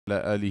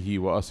وعلى آله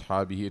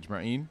وأصحابه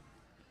أجمعين.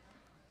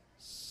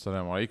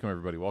 Assalamu alaikum,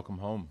 everybody. Welcome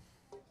home.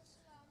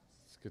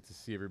 It's good to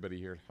see everybody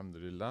here.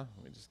 Alhamdulillah.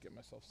 Let me just get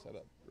myself set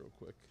up real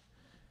quick.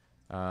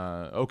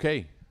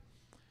 Okay.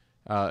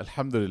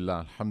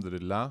 Alhamdulillah.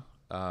 Alhamdulillah.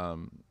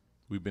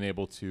 We've been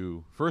able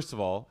to, first of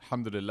all,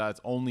 alhamdulillah,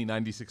 it's only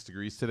 96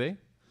 degrees today.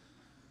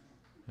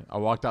 I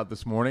walked out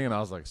this morning and I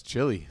was like, it's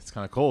chilly. It's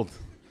kind of cold.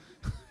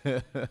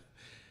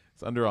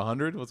 It's under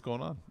 100. What's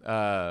going on?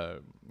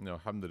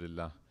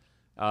 Alhamdulillah.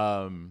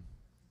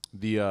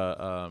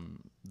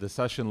 The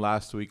session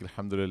last week,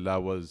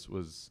 alhamdulillah,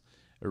 was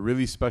a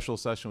really special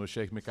session with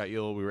Sheikh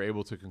Mikhail. We were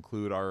able to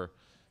conclude our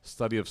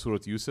study of Surah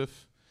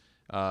Yusuf,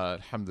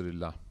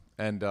 alhamdulillah.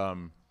 And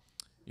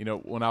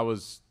when I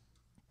was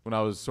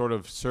sort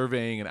of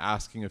surveying and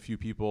asking a few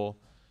people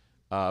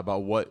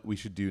about what we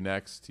should do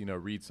next,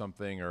 read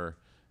something or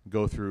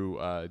go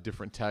through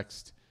different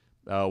text,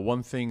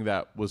 one thing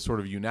that was sort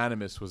of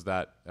unanimous was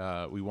that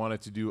we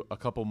wanted to do a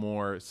couple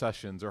more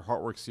sessions or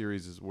Heartwork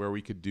series where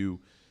we could do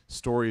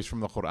stories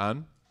from the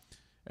Quran.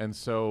 And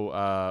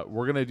so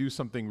we're going to do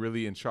something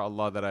really,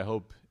 inshallah, that I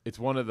hope, it's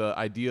one of the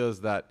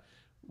ideas that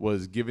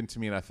was given to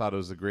me and I thought it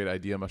was a great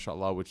idea,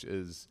 mashallah, which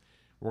is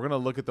we're going to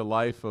look at the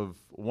life of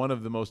one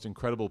of the most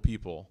incredible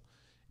people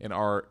in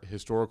our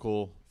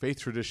historical faith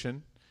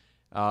tradition.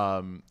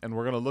 And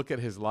we're going to look at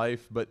his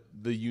life. But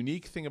the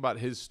unique thing about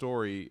his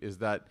story is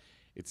that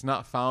it's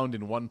not found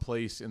in one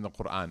place in the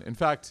Quran. In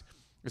fact,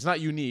 it's not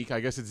unique. I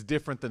guess it's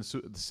different than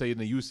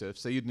Sayyidina Yusuf.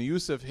 Sayyidina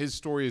Yusuf, his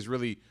story is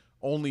really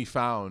only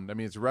found,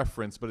 it's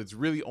referenced, but it's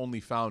really only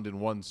found in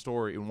one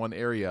story, in one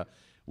area,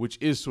 which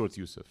is Surah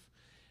Yusuf.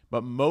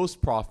 But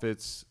most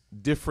prophets,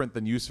 different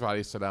than Yusuf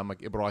alayhi salam,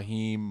 like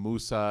Ibrahim,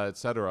 Musa,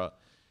 etc.,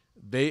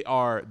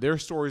 their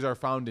stories are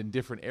found in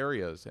different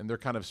areas, and they're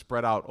kind of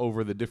spread out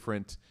over the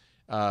different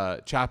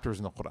chapters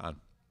in the Quran.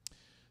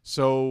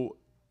 So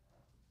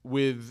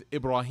with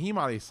Ibrahim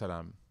alayhi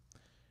salam,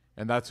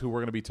 and that's who we're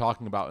going to be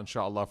talking about,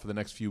 inshallah, for the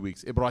next few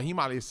weeks. Ibrahim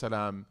alayhi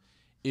salam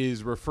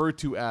is referred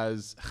to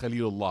as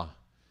Khalilullah.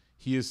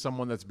 He is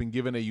someone that's been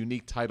given a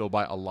unique title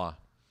by Allah.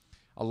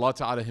 Allah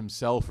Ta'ala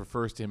himself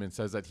refers to him and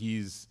says that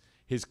he's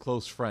his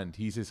close friend.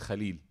 He's his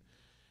Khalil.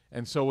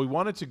 And so we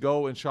wanted to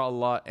go,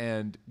 inshallah,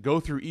 and go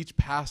through each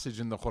passage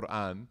in the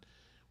Quran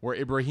where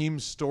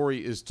Ibrahim's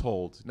story is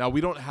told. Now,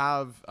 we don't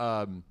have,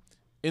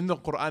 in the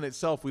Quran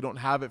itself, we don't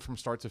have it from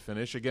start to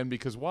finish. Again,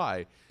 because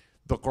why?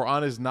 The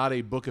Quran is not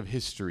a book of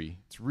history.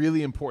 It's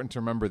really important to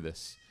remember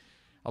this.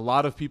 A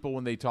lot of people,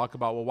 when they talk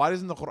about, well, why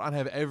doesn't the Quran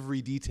have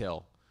every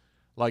detail?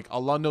 Like,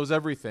 Allah knows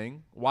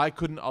everything. Why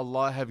couldn't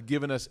Allah have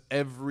given us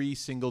every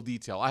single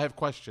detail? I have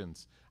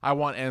questions. I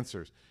want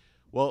answers.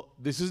 Well,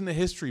 this isn't a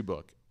history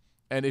book.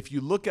 And if you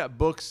look at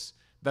books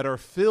that are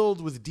filled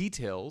with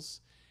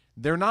details,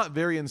 they're not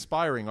very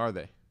inspiring, are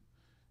they?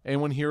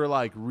 Anyone here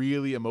like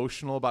really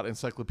emotional about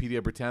Encyclopedia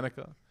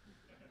Britannica?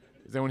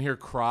 Does anyone here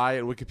cry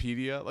at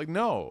Wikipedia? Like,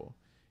 no.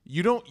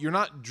 You're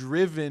not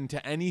driven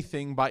to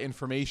anything by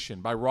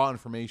information, by raw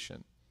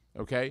information,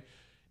 okay?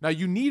 Now,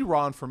 you need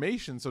raw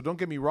information, so don't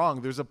get me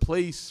wrong. There's a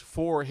place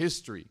for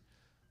history.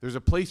 There's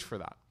a place for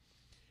that.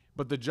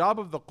 But the job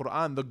of the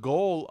Quran, the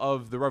goal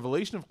of the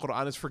revelation of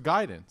Quran is for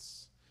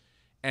guidance.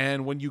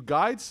 And when you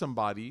guide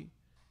somebody,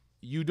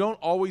 you don't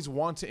always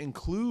want to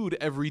include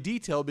every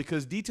detail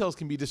because details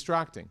can be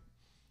distracting.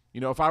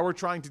 If I were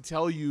trying to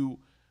tell you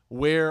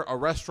where a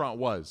restaurant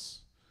was,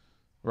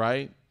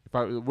 right?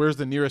 Where's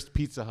the nearest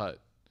Pizza Hut?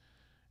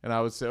 And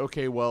I would say,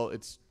 okay, well,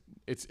 it's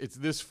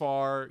this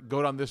far,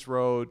 go down this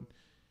road.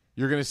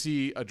 You're going to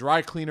see a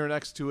dry cleaner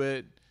next to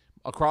it.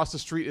 Across the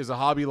street is a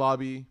Hobby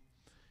Lobby.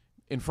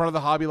 In front of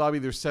the Hobby Lobby,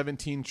 there's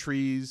 17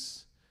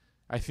 trees.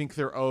 I think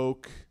they're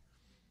oak.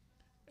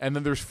 And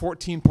then there's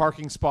 14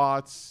 parking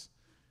spots.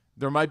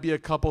 There might be a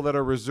couple that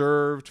are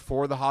reserved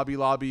for the Hobby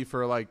Lobby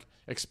for like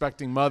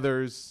expecting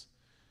mothers.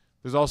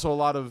 There's also a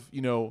lot of,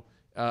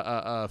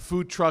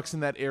 food trucks in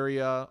that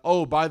area.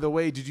 Oh, by the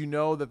way, did you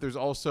know that there's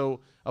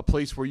also a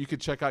place where you could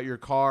check out your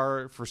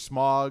car for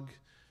smog,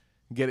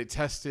 get it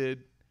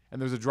tested, and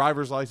there's a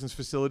driver's license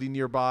facility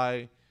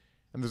nearby,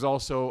 and there's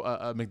also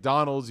a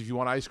McDonald's if you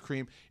want ice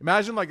cream.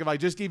 Imagine like if I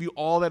just gave you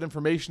all that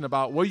information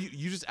about what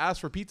you just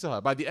asked for Pizza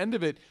Hut. By the end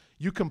of it,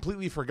 you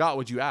completely forgot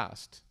what you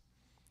asked,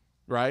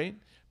 right?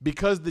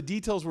 Because the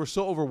details were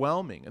so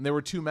overwhelming, and there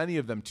were too many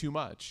of them, too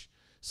much.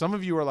 Some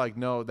of you are like,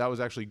 no, that was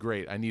actually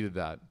great. I needed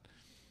that.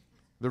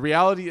 The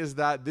reality is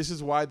that this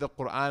is why the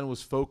Quran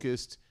was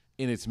focused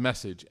in its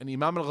message. And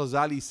Imam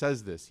al-Ghazali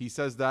says this. He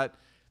says that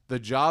the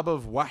job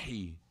of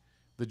wahi,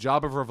 the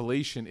job of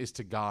revelation is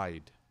to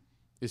guide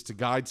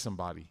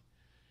somebody.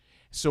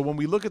 So when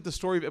we look at the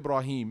story of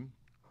Ibrahim,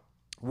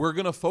 we're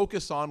going to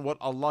focus on what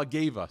Allah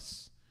gave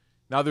us.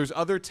 Now there's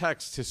other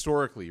texts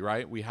historically,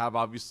 right? We have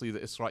obviously the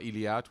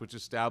Israeliyat, which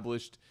is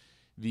established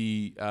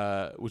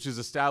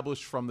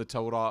from the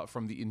Torah,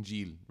 from the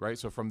Injil, right?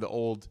 So from the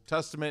Old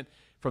Testament,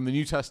 from the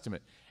New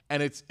Testament.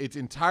 And it's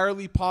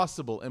entirely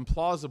possible and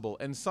plausible.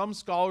 And some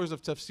scholars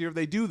of tafsir,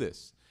 they do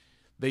this.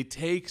 They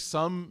take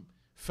some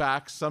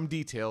facts, some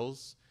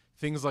details,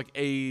 things like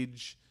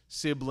age,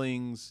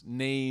 siblings,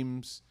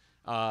 names,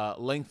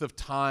 length of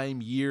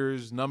time,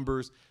 years,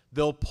 numbers.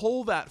 They'll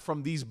pull that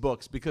from these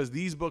books because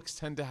these books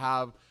tend to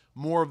have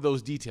more of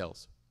those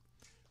details.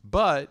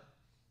 But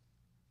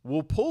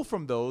we'll pull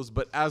from those,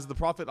 but as the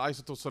Prophet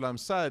ﷺ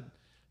said,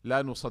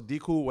 لا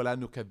نصدقه ولا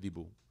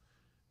نكذبه.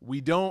 We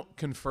don't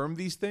confirm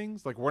these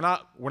things. Like we're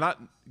not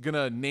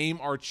gonna name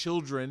our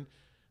children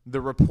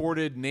the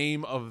reported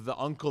name of the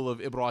uncle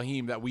of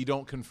Ibrahim that we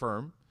don't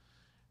confirm,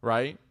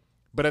 right?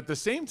 But at the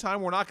same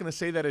time, we're not gonna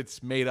say that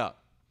it's made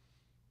up.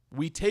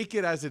 We take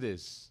it as it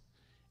is,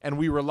 and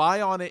we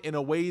rely on it in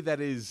a way that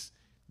is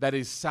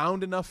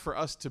sound enough for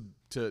us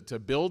to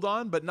build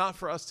on, but not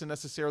for us to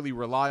necessarily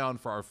rely on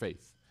for our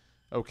faith.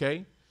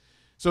 Okay?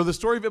 So the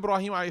story of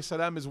Ibrahim alayhi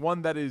salam is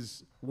one that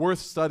is worth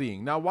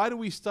studying. Now, why do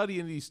we study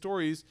in these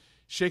stories?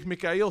 Sheikh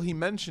Mikhail, he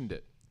mentioned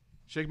it.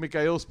 Sheikh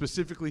Mikhail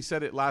specifically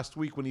said it last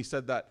week when he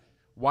said that,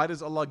 why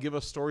does Allah give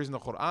us stories in the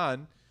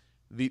Quran?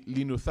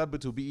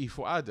 لِنُثَبِّتُ بِإِ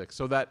فُؤَادِكَ.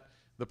 So that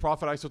the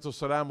Prophet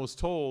ﷺ was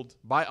told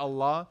by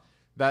Allah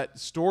that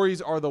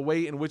stories are the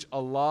way in which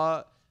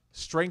Allah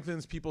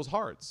strengthens people's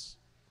hearts.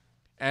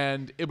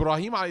 And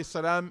Ibrahim alayhi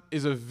salam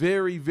is a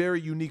very,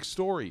 very unique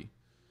story.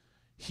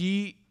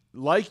 He,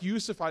 like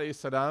Yusuf alayhi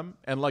salam,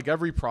 and like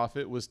every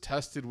prophet, was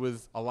tested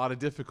with a lot of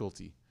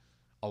difficulty.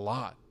 A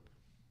lot.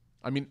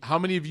 I mean, how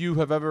many of you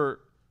have ever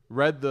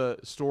read the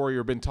story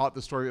or been taught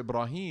the story of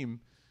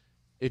Ibrahim?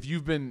 If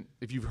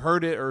you've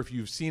heard it or if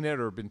you've seen it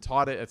or been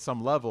taught it at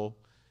some level,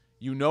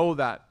 you know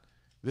that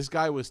this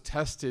guy was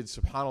tested,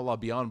 subhanAllah,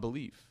 beyond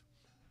belief.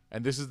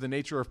 And this is the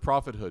nature of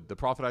prophethood. The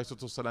Prophet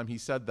ﷺ, he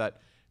said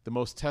that the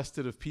most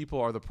tested of people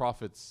are the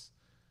prophets,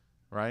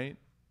 right?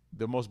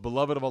 The most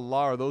beloved of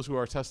Allah are those who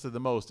are tested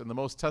the most. And the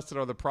most tested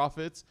are the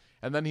prophets.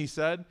 And then he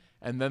said,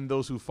 and then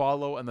those who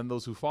follow, and then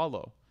those who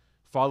follow.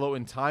 Follow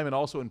in time and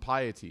also in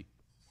piety.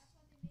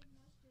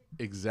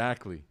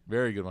 Exactly.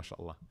 Very good,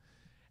 mashallah.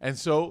 And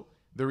so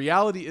the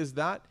reality is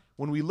that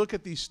when we look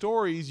at these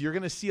stories, you're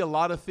going to see a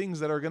lot of things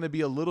that are going to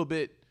be a little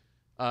bit,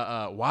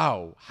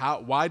 wow,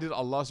 why did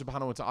Allah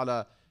subhanahu wa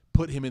ta'ala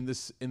put him in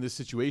this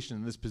situation,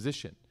 in this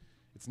position?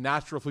 It's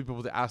natural for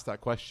people to ask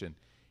that question.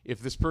 If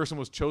this person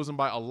was chosen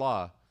by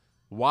Allah,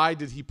 why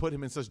did he put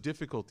him in such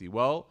difficulty?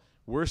 Well,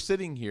 we're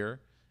sitting here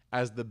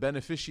as the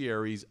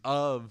beneficiaries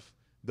of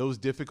those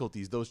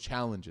difficulties, those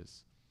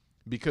challenges,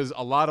 because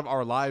a lot of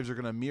our lives are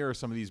going to mirror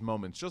some of these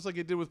moments, just like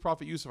it did with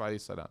Prophet Yusuf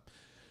alayhi salam.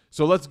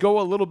 So let's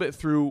go a little bit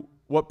through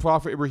what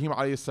Prophet Ibrahim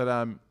alayhi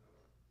salam,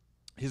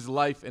 his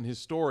life and his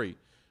story.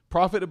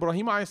 Prophet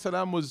Ibrahim alayhi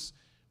salam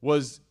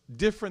was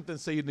different than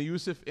Sayyidina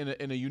Yusuf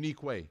in a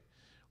unique way.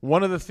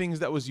 One of the things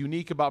that was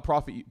unique about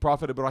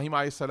Prophet Ibrahim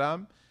alayhi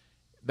salam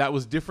that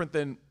was different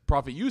than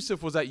Prophet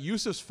Yusuf was that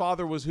Yusuf's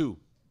father was who?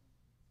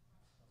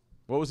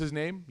 What was his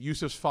name?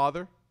 Yusuf's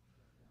father?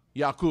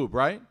 Yaqub,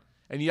 right?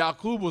 And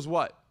Yaqub was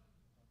what?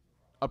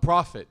 A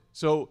prophet.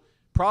 So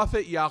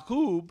Prophet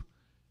Yaqub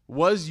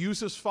was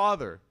Yusuf's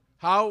father.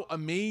 How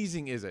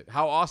amazing is it?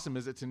 How awesome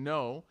is it to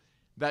know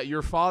that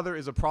your father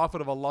is a prophet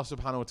of Allah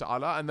subhanahu wa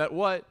ta'ala, and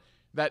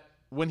that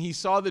when he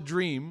saw the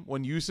dream,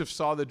 when Yusuf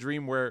saw the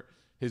dream where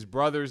his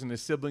brothers and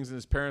his siblings and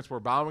his parents were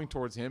bowing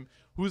towards him,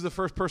 who's the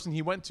first person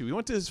he went to? He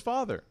went to his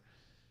father.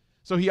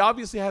 So he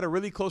obviously had a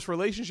really close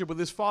relationship with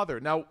his father.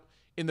 Now,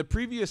 in the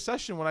previous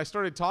session, when I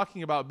started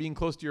talking about being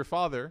close to your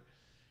father,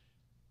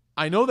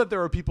 I know that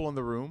there are people in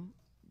the room,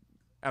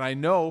 and I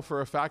know for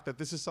a fact that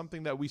this is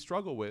something that we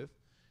struggle with,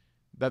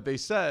 that they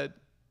said,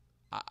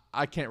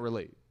 I can't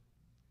relate.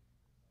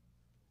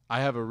 I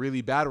have a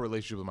really bad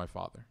relationship with my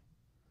father.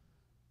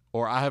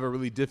 Or I have a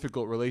really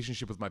difficult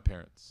relationship with my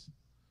parents.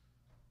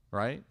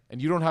 Right?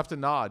 And you don't have to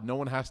nod. No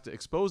one has to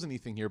expose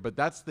anything here, but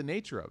that's the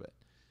nature of it.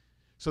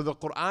 So the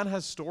Quran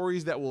has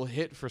stories that will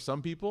hit for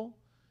some people,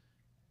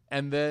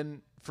 and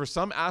then for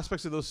some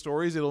aspects of those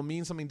stories, it'll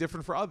mean something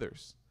different for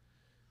others.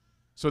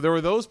 So there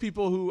were those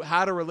people who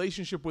had a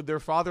relationship with their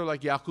father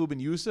like Yaqub and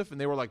Yusuf,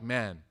 and they were like,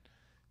 man,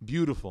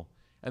 beautiful.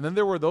 And then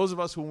there were those of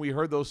us who, when we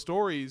heard those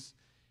stories,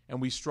 and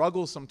we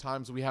struggle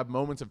sometimes, we have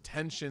moments of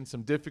tension,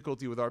 some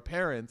difficulty with our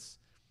parents,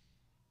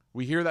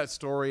 we hear that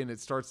story and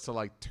it starts to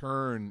like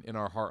turn in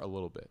our heart a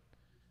little bit.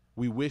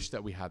 We wish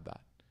that we had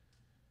that.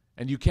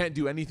 And you can't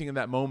do anything in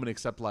that moment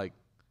except like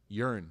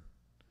yearn.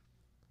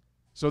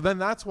 So then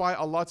that's why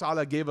Allah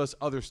Ta'ala gave us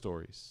other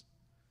stories.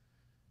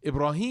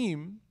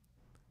 Ibrahim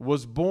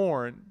was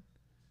born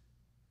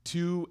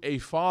to a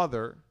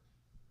father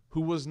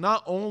who was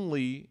not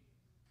only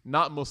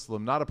not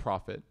Muslim, not a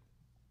prophet,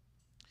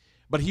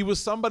 but he was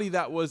somebody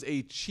that was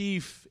a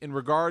chief in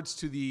regards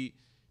to the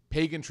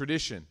pagan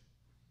tradition.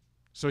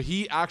 So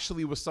he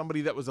actually was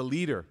somebody that was a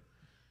leader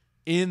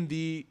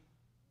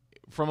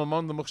from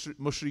among the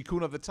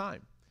mushrikun of the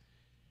time.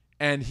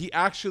 And he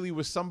actually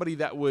was somebody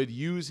that would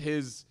use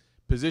his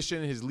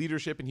position, his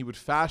leadership, and he would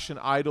fashion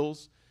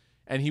idols,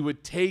 and he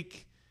would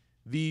take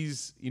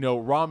these,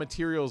 raw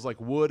materials like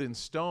wood and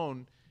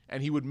stone,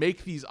 and he would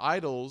make these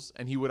idols,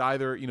 and he would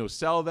either,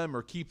 sell them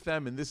or keep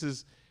them, and this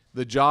is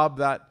the job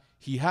that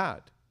he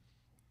had.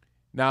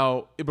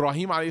 Now,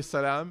 Ibrahim alayhi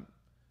salam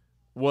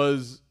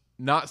was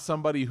not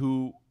somebody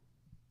who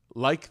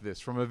like this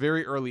from a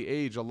very early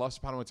age. Allah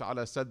subhanahu wa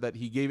ta'ala said that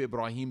He gave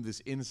Ibrahim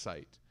this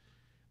insight,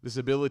 this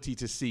ability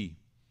to see.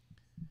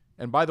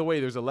 And by the way,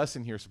 there's a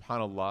lesson here,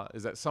 subhanAllah,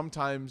 is that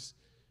sometimes,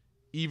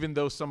 even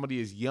though somebody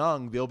is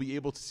young, they'll be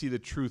able to see the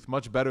truth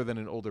much better than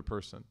an older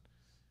person.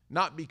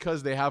 Not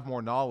because they have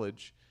more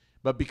knowledge,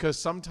 but because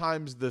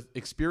sometimes the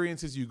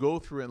experiences you go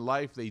through in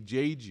life, they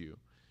jade you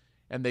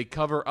and they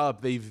cover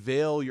up, they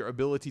veil your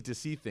ability to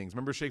see things.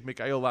 Remember Sheikh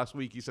Mikhail last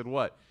week, he said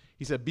what?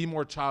 He said, be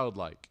more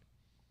childlike.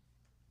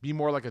 Be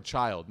more like a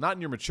child, not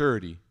in your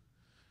maturity,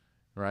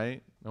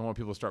 right? I don't want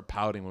people to start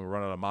pouting when we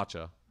run out of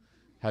matcha,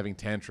 having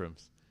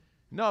tantrums.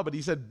 No, but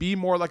he said, be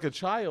more like a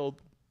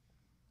child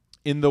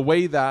in the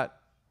way that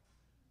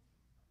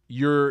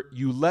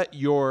you let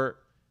your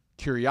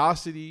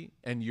curiosity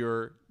and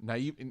your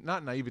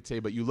not naivete,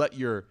 but you let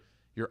your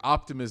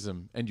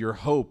optimism and your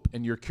hope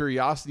and your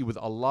curiosity with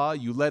Allah,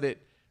 you let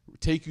it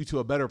take you to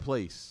a better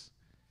place.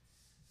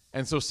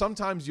 And so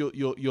sometimes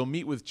you'll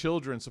meet with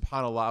children,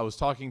 subhanAllah. I was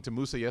talking to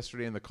Musa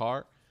yesterday in the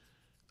car.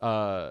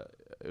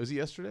 Was it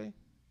yesterday?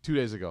 2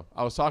 days ago.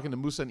 I was talking to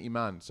Musa and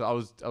Iman. So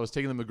I was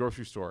taking them to the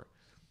grocery store.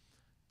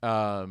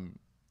 And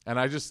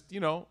I just,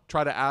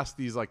 try to ask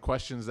these like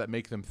questions that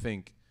make them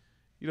think,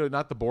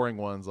 not the boring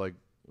ones like,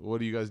 what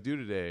do you guys do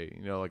today?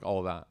 Like all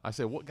of that. I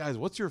say, guys,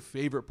 what's your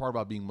favorite part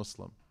about being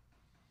Muslim?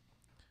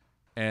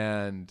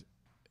 And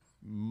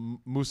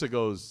Musa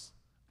goes,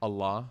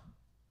 Allah.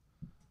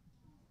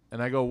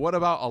 And I go, what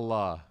about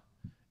Allah?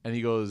 And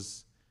he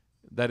goes,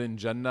 that in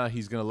Jannah,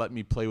 He's going to let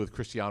me play with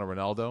Cristiano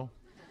Ronaldo.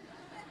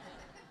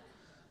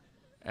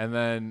 And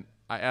then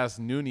I asked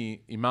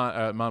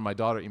Iman, my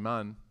daughter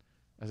Iman,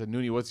 I said,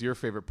 Nooni, what's your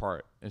favorite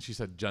part? And she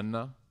said,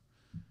 Jannah.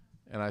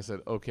 And I said,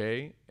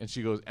 okay. And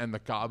she goes, and the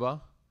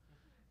Kaaba.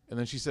 And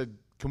then she said,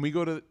 can we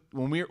go to,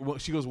 when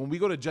we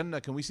go to Jannah,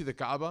 can we see the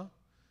Kaaba?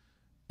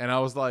 And I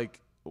was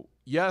like,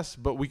 yes,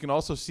 but we can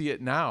also see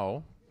it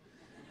now.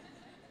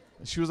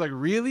 And she was like,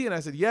 really? And I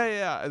said,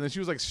 yeah. And then she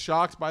was like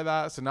shocked by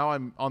that. So now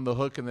I'm on the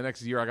hook, and the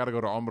next year I got to go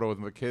to Umrah with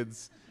my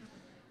kids.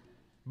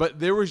 But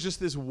there was just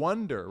this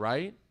wonder,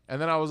 right?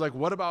 And then I was like,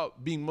 what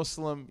about being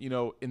Muslim,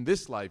 in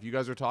this life? You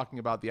guys are talking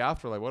about the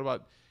afterlife. What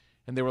about,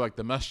 and they were like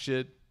the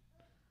masjid,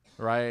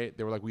 right?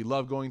 They were like, we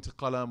love going to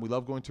Qalam. We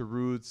love going to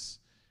Roots.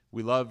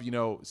 We love,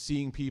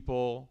 seeing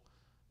people.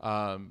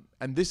 And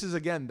this is,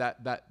 again,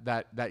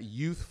 that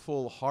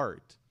youthful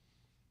heart.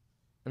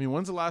 I mean,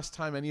 when's the last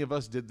time any of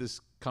us did this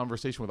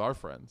conversation with our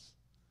friends?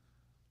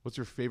 What's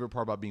your favorite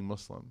part about being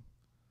Muslim?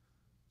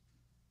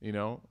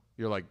 You're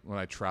like, when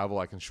I travel,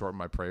 I can shorten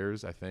my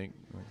prayers, I think.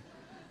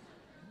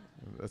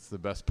 That's the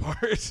best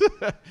part.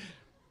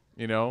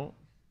 We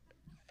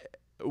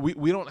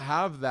don't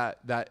have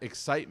that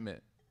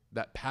excitement,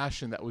 that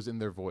passion that was in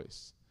their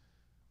voice.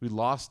 We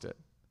lost it.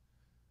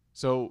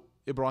 So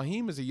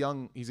Ibrahim is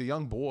he's a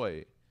young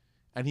boy,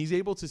 and he's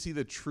able to see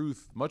the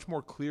truth much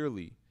more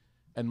clearly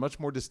and much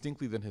more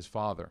distinctly than his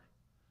father.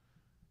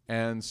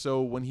 And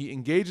so when he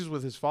engages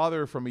with his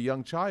father from a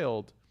young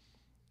child,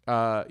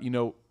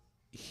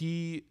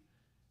 he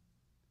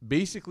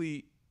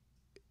basically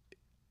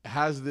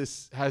has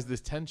this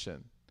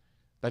tension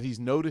that he's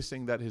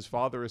noticing that his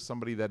father is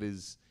somebody that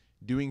is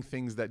doing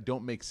things that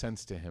don't make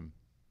sense to him.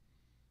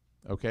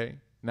 Okay?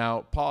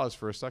 Now, pause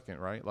for a second,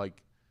 right?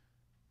 Like,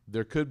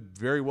 there could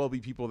very well be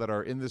people that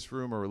are in this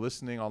room or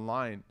listening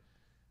online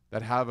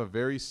that have a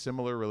very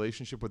similar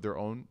relationship with their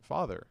own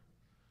father,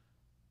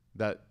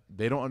 that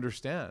they don't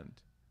understand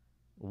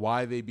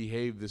why they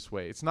behave this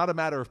way. It's not a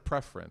matter of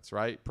preference,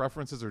 right?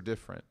 Preferences are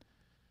different.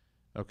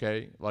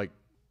 Okay? Like,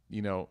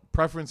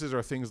 preferences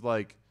are things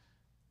like,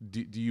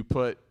 do you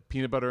put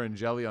peanut butter and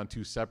jelly on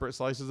 2 separate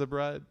slices of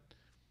bread?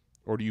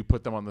 Or do you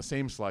put them on the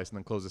same slice and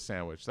then close the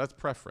sandwich? That's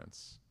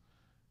preference,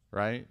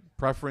 right?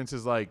 Preference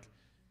is like,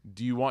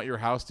 do you want your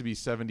house to be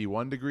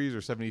 71 degrees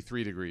or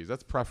 73 degrees?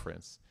 That's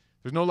preference.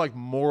 There's no like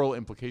moral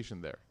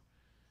implication there.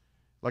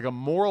 Like a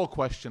moral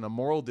question, a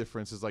moral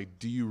difference is like,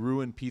 do you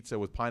ruin pizza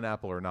with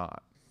pineapple or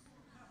not?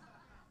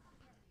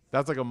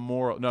 That's like a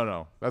moral,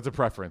 no, that's a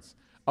preference.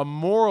 A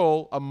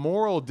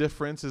moral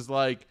difference is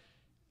like,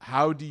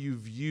 how do you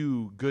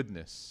view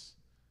goodness?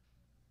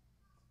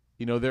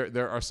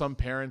 There are some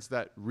parents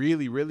that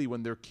really, really,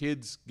 when their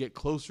kids get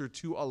closer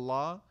to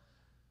Allah,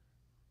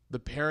 the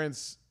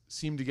parents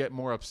seem to get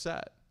more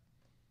upset.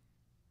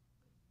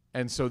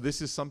 And so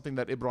this is something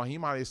that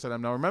Ibrahim alayhi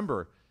salam, now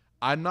remember,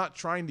 I'm not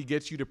trying to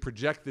get you to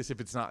project this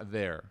if it's not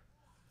there.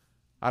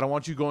 I don't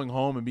want you going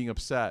home and being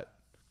upset.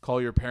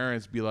 Call your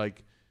parents, be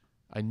like,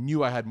 I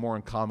knew I had more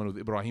in common with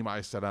Ibrahim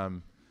alayhi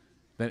salam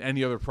than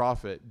any other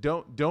prophet.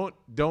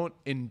 Don't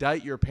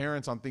indict your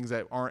parents on things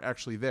that aren't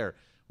actually there.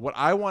 What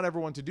I want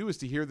everyone to do is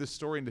to hear this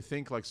story and to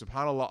think like,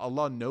 subhanAllah,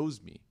 Allah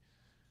knows me.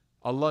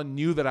 Allah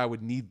knew that I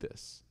would need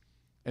this.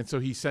 And so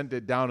He sent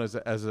it down as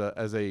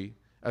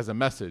a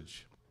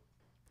message.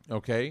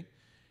 Okay?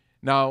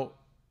 Now,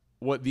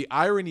 what the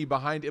irony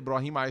behind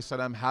Ibrahim alayhi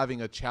salam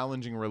having a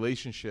challenging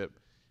relationship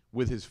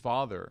with his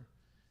father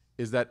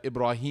is that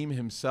Ibrahim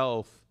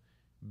himself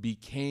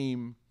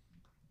became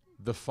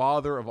the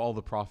father of all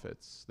the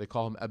prophets. They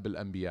call him Abul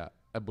Anbiya.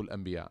 Abul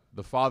Anbiya,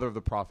 the father of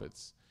the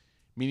prophets.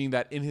 Meaning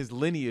that in his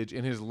lineage,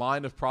 in his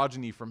line of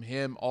progeny from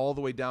him all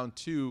the way down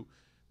to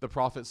the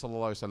Prophet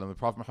sallallahu alaihi wasallam, the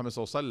Prophet Muhammad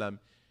sallallahu alaihi wasallam,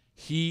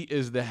 he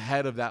is the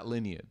head of that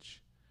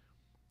lineage.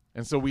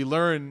 And so we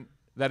learn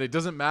that it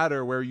doesn't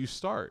matter where you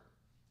start.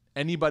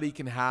 Anybody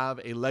can have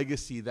a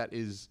legacy that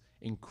is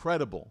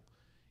incredible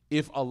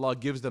if Allah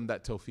gives them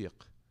that tawfiq.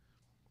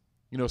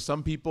 You know,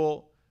 some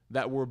people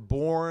that were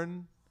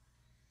born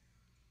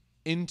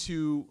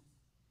into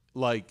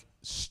like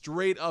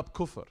straight up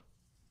kufr,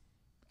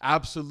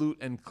 absolute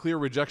and clear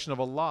rejection of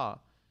Allah,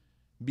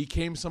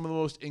 became some of the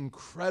most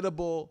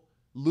incredible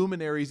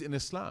luminaries in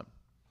Islam.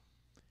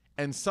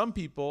 And some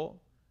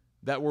people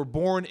that were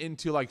born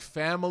into like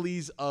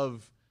families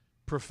of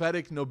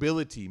prophetic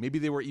nobility, maybe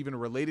they were even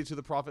related to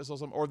the Prophet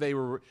ﷺ, or they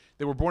were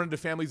born into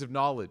families of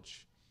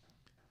knowledge.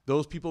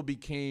 Those people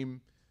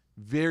became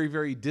very,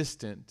 very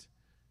distant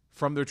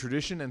from their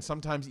tradition and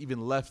sometimes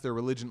even left their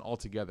religion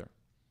altogether.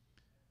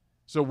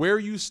 So where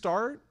you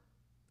start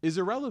is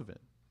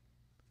irrelevant.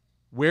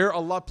 Where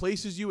Allah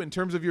places you in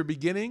terms of your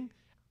beginning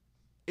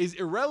is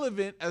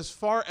irrelevant as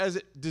far as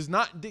it does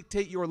not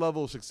dictate your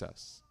level of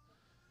success.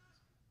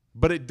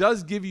 But it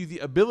does give you the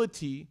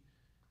ability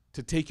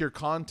to take your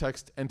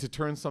context and to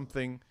turn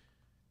something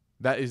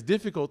that is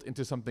difficult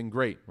into something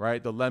great,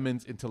 right? The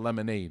lemons into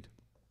lemonade.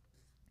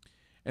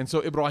 And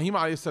so Ibrahim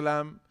alayhi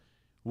salam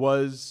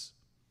was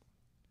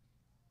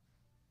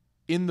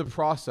in the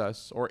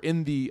process, or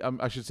in the,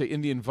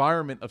 in the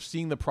environment of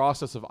seeing the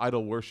process of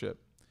idol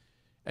worship.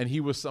 And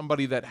he was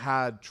somebody that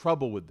had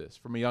trouble with this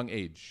from a young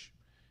age.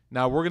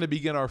 Now we're going to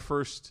begin our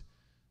first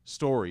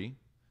story,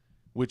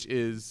 which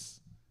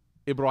is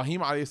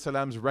Ibrahim alayhi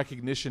salam's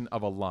recognition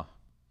of Allah.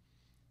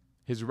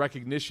 His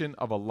recognition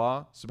of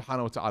Allah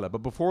subhanahu wa ta'ala. But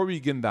before we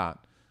begin that,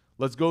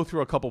 let's go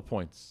through a couple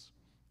points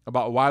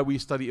about why we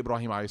study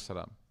Ibrahim alayhi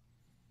salam.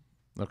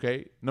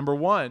 Okay? Number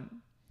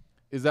one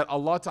is that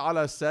Allah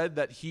ta'ala said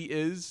that he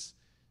is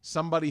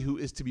somebody who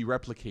is to be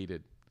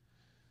replicated.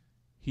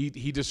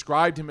 He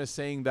described him as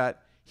saying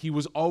that he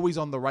was always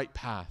on the right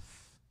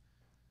path.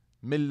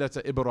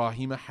 Millata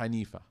Ibrahim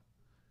Hanifa.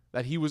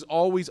 That he was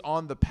always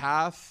on the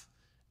path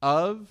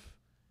of,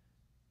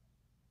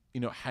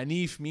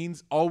 Hanif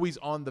means always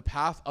on the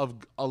path of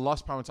Allah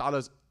subhanahu wa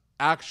ta'ala's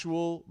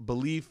actual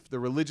belief, the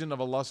religion of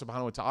Allah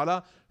subhanahu wa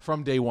ta'ala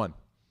from day one.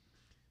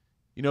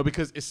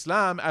 Because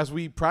Islam, as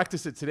we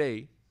practice it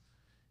today,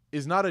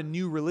 is not a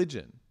new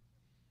religion.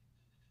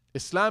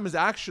 Islam is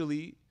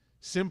actually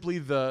simply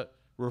the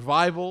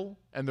revival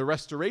and the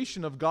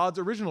restoration of God's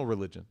original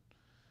religion.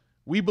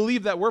 We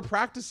believe that we're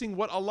practicing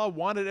what Allah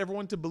wanted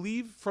everyone to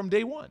believe from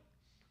day one.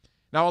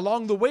 Now,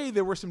 along the way,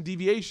 there were some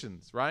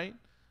deviations, right?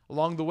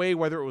 Along the way,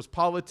 whether it was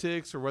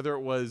politics or whether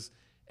it was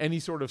any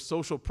sort of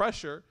social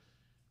pressure,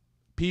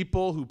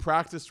 people who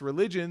practiced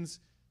religions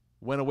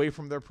went away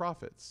from their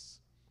prophets.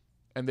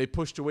 And they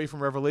pushed away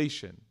from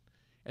revelation.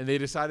 And they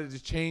decided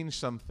to change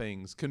some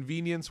things,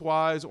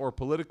 convenience-wise or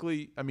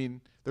politically. I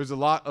mean, there's a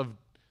lot of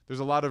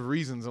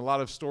reasons, a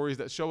lot of stories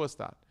that show us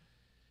that.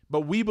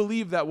 But we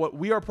believe that what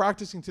we are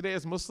practicing today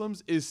as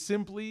Muslims is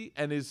simply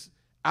and is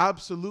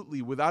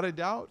absolutely, without a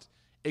doubt,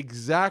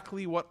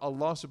 exactly what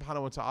Allah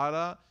subhanahu wa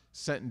ta'ala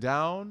sent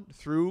down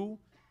through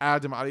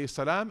Adam alayhi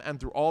salam and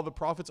through all the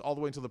prophets all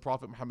the way until the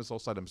Prophet Muhammad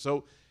sallallahu alaihi wasallam.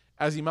 So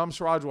as Imam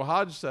Siraj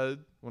Wahaj said,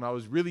 when I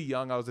was really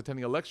young, I was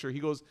attending a lecture, he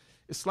goes,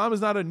 Islam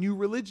is not a new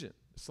religion.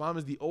 Islam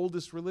is the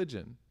oldest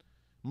religion.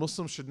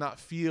 Muslims should not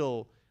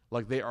feel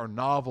like they are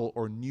novel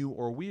or new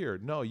or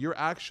weird. No, you're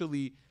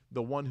actually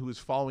the one who is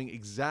following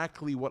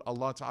exactly what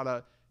Allah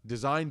Ta'ala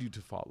designed you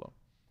to follow.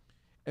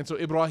 And so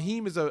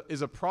Ibrahim is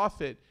a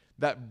prophet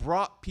that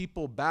brought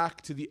people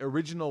back to the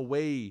original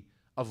way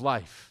of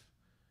life,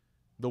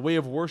 the way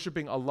of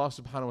worshiping Allah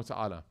Subhanahu wa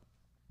Ta'ala.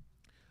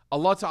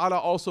 Allah Ta'ala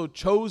also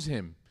chose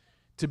him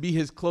to be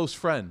his close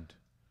friend,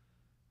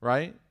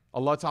 right?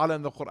 Allah Ta'ala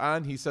in the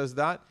Quran, he says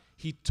that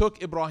he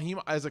took Ibrahim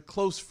as a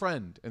close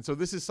friend. And so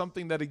this is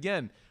something that,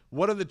 again,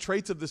 what are the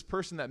traits of this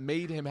person that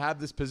made him have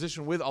this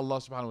position with Allah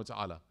Subhanahu wa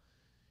Ta'ala?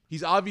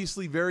 He's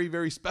obviously very,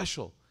 very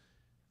special.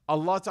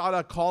 Allah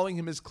Ta'ala calling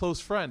him his close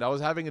friend. I was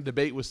having a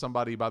debate with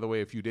somebody, by the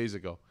way, a few days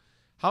ago.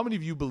 How many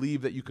of you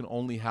believe that you can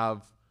only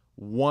have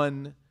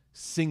one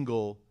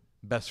single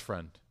best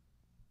friend?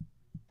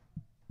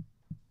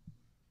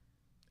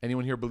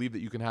 Anyone here believe that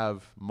you can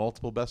have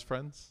multiple best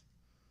friends?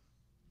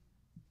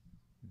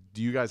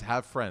 Do you guys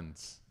have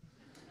friends?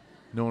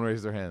 No one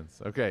raised their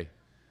hands. Okay.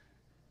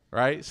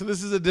 Right? So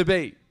this is a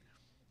debate.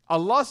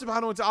 Allah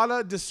subhanahu wa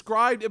ta'ala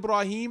described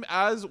Ibrahim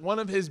as one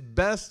of his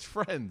best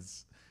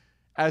friends,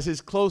 as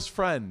his close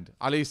friend,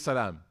 alayhi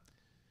salam.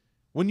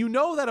 When you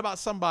know that about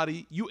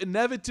somebody, you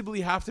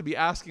inevitably have to be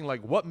asking,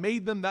 like, what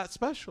made them that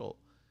special?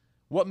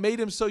 What made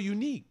him so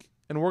unique?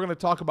 And we're going to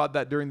talk about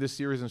that during this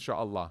series,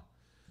 inshallah.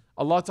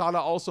 Allah ta'ala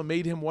also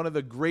made him one of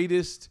the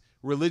greatest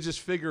religious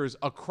figures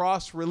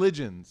across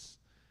religions.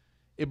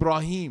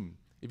 Ibrahim.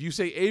 If you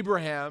say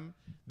Abraham,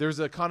 there's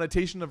a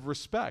connotation of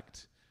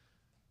respect.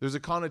 There's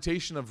a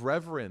connotation of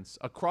reverence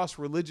across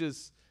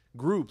religious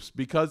groups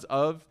because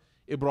of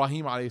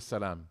Ibrahim alayhi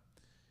salam.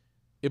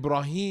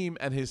 Ibrahim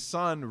and his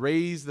son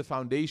raised the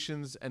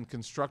foundations and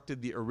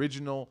constructed the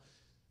original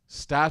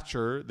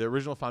stature, the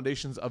original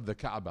foundations of the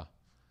Kaaba.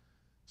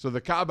 So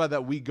the Kaaba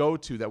that we go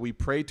to, that we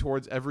pray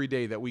towards every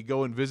day, that we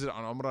go and visit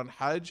on Umrah and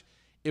Hajj,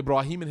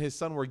 Ibrahim and his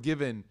son were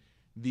given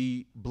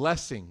the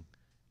blessing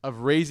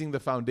of raising the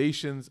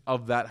foundations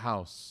of that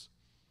house.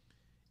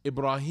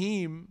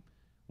 Ibrahim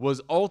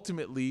was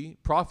ultimately,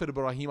 Prophet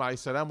Ibrahim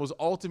ﷺ was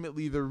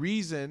ultimately the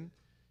reason,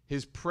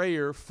 his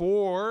prayer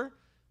for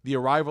the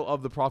arrival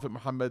of the Prophet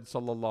Muhammad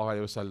sallallahu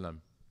alaihi wasallam.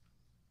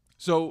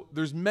 So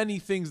there's many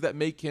things that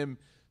make him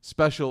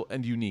special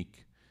and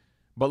unique.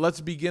 But let's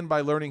begin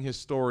by learning his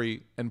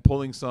story and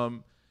pulling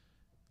some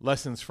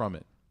lessons from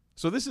it.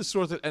 So this is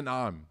Surah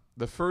Al-An'am,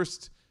 the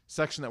first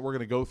section that we're going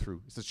to go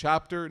through. It's a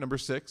chapter number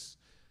 6,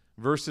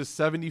 verses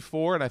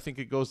 74, and I think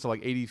it goes to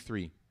like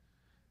 83.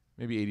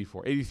 Maybe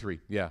 84. 83,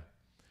 yeah.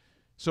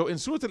 So in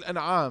Surah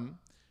Al-An'am,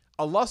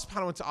 Allah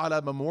subhanahu wa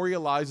ta'ala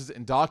memorializes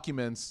and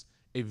documents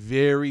a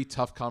very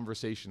tough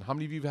conversation. How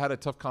many of you have had a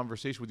tough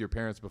conversation with your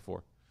parents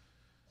before?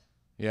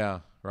 Yeah,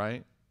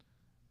 right?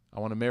 I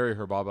want to marry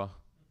her, Baba.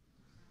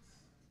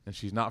 And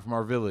she's not from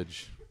our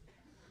village.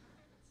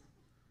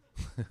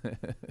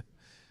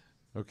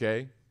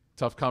 Okay?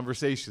 Tough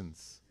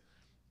conversations.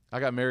 I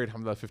got married,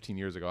 alhamdulillah, 15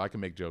 years ago. I can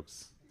make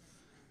jokes.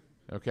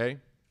 Okay?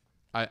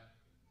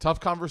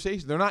 Tough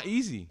conversations. They're not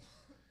easy.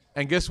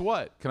 And guess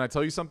what? Can I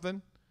tell you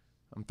something?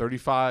 I'm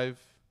 35.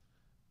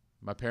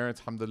 My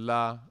parents,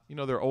 alhamdulillah,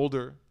 they're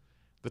older.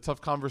 The tough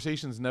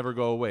conversations never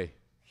go away.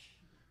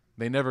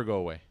 They never go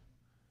away.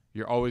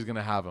 You're always going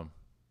to have them.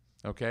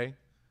 Okay?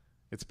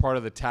 It's part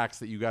of the tax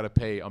that you got to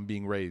pay on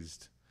being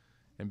raised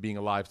and being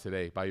alive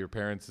today by your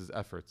parents'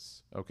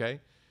 efforts.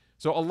 Okay?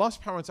 So Allah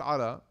subhanahu wa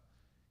ta'ala,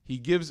 He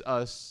gives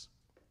us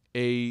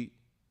a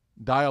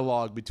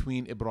dialogue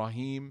between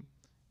Ibrahim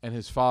and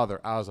his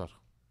father, Azar.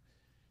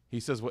 He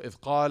says, وَإِذْ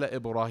قَالَ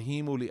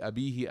إِبْرَاهِيمُ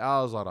لِأَبِيهِ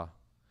آزَرَ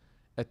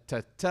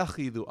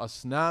أَتَّخِذُ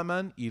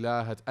أَصْنَامًا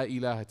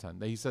إِلَهَةً.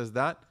 That he says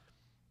that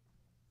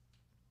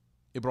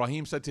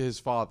Ibrahim said to his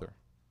father,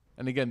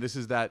 and again, this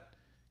is that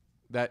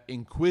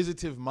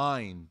inquisitive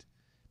mind,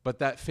 but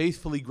that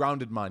faithfully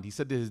grounded mind. He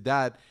said to his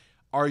dad,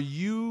 are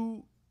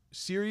you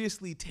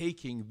seriously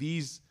taking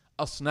these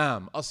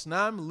asnam?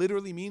 Asnam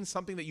literally means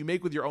something that you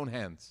make with your own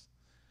hands.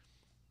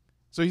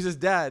 So he says,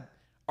 Dad,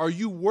 are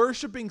you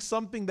worshiping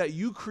something that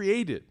you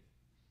created?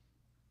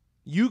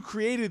 You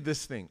created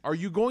this thing. Are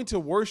you going to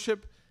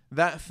worship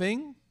that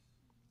thing?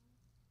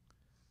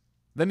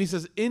 Then he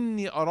says,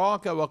 Inni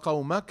araka wa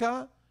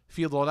qawmaka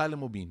fi dhalal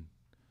mubin.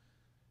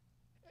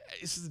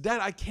 He says,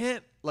 Dad, I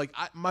can't,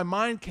 my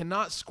mind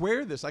cannot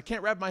square this. I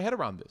can't wrap my head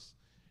around this.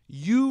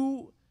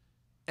 You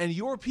and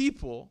your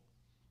people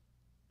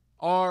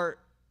are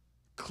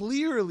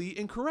clearly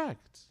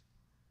incorrect.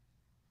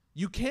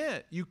 You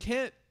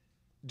can't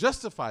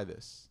justify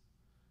this,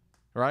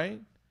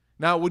 right?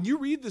 Now, when you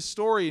read the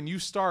story and you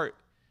start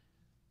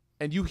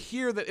and you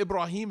hear that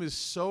Ibrahim is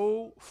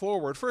so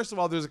forward, first of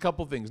all, there's a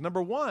couple things.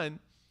 Number one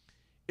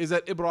is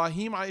that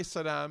Ibrahim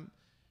alayhi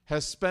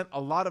has spent a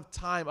lot of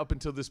time up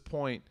until this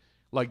point,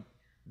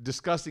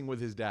 discussing with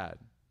his dad,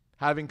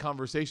 having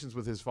conversations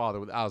with his father,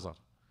 with Azar.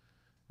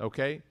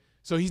 Okay?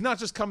 So he's not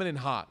just coming in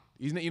hot.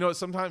 He's,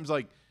 sometimes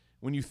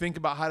when you think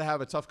about how to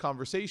have a tough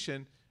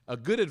conversation, a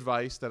good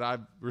advice that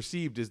I've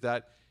received is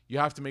that you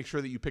have to make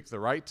sure that you pick the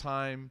right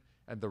time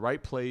and the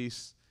right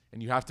place,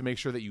 and you have to make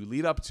sure that you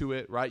lead up to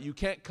it, right? You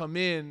can't come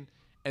in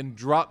and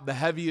drop the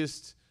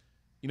heaviest,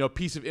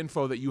 piece of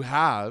info that you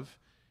have,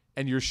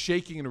 and you're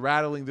shaking and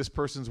rattling this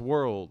person's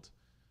world,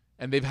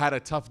 and they've had a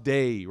tough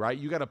day, right?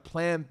 You got to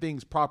plan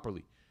things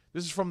properly.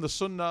 This is from the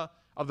sunnah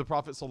of the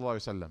Prophet sallallahu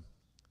alaihi wasallam.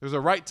 There's a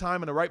right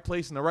time and a right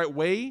place and a right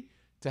way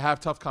to have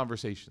tough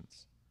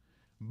conversations.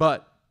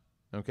 But,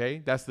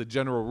 okay, that's the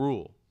general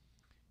rule.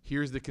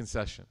 Here's the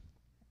concession.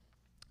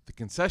 The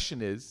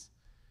concession is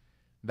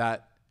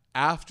that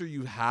after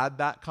you've had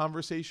that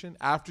conversation,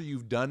 after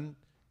you've done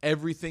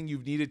everything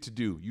you've needed to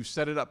do, you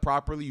set it up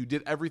properly, you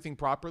did everything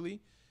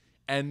properly,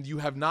 and you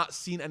have not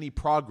seen any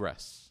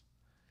progress,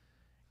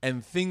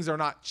 and things are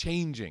not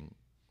changing,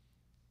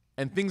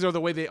 and things are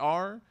the way they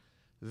are,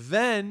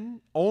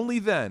 then, only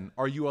then,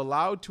 are you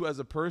allowed to, as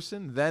a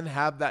person, then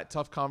have that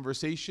tough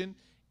conversation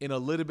in a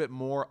little bit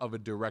more of a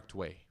direct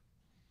way.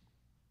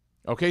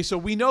 Okay, so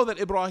we know that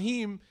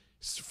Ibrahim,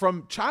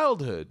 from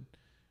childhood,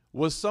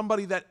 was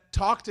somebody that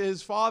talked to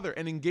his father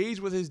and engaged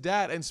with his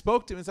dad and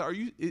spoke to him and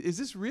said, is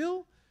this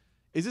real?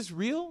 Is this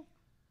real?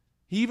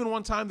 He even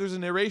one time, there's a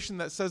narration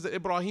that says that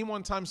Ibrahim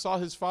one time saw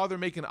his father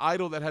make an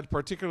idol that had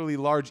particularly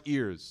large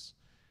ears.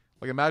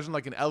 Imagine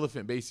an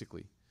elephant,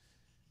 basically.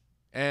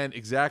 And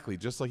exactly,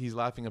 just like he's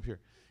laughing up here.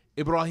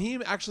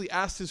 Ibrahim actually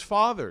asked his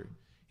father,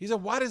 he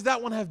said, why does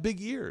that one have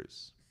big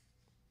ears?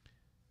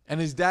 And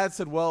his dad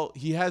said, well,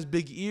 he has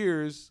big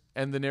ears.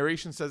 And the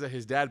narration says that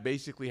his dad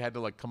basically had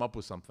to come up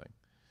with something.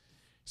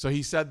 So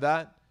he said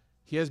that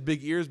he has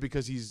big ears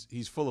because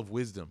he's full of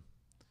wisdom.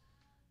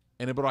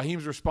 And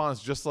Ibrahim's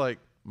response, just like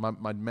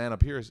my man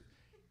up here, is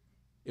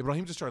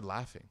Ibrahim just started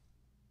laughing.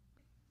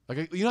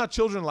 You know how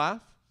children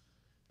laugh?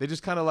 They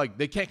just kind of like,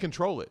 they can't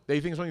control it. They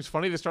think something's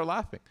funny, they start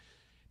laughing.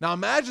 Now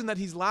imagine that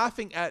he's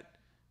laughing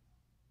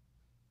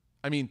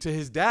to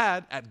his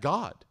dad at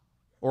God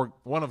or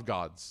one of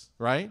God's,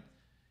 right?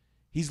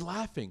 He's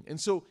laughing. And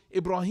so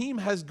Ibrahim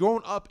has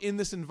grown up in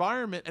this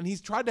environment and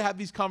he's tried to have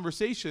these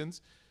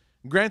conversations.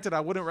 Granted, I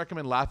wouldn't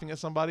recommend laughing at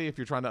somebody if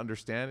you're trying to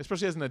understand,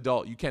 especially as an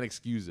adult. You can't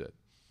excuse it.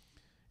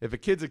 If a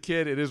kid's a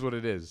kid, it is what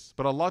it is.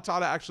 But Allah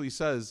Ta'ala actually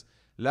says,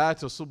 لا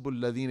تَصُبُّ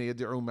الَّذِينَ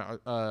يَدْعُوا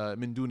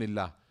مِن دُونِ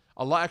اللَّهِ.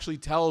 Allah actually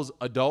tells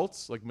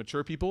adults, like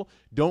mature people,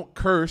 don't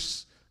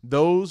curse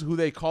those who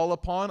they call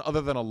upon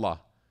other than Allah.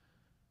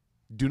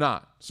 Do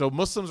not. So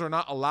Muslims are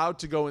not allowed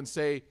to go and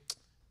say,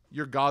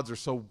 your gods are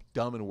so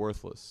dumb and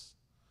worthless.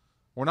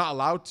 We're not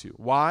allowed to.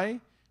 Why?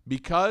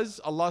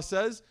 Because Allah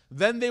says,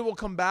 then they will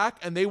come back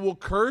and they will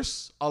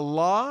curse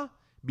Allah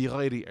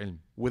بِغَيْرِ ilm,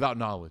 without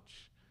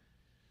knowledge.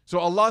 So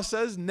Allah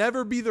says,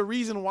 never be the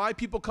reason why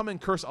people come and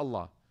curse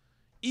Allah.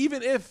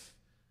 Even if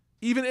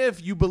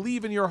you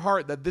believe in your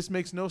heart that this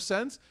makes no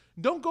sense,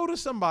 don't go to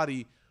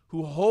somebody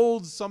who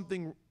holds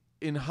something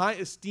in high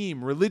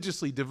esteem,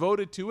 religiously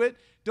devoted to it.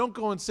 Don't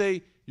go and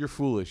say, you're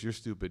foolish, you're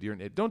stupid, you're an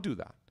idiot. Don't do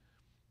that.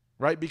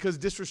 Right? Because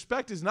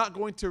disrespect is not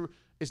going to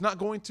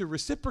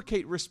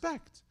reciprocate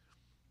respect.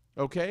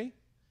 Okay?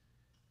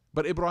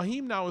 But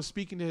Ibrahim now is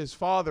speaking to his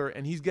father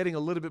and he's getting a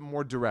little bit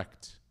more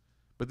direct.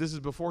 But this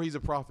is before he's a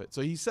prophet.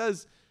 So he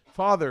says,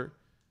 Father,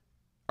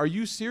 are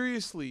you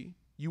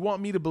you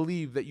want me to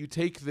believe that you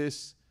take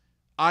this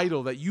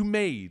idol that you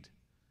made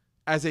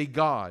as a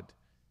god?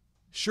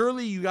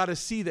 Surely you got to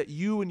see that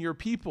you and your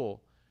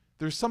people,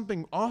 there's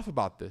something off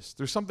about this.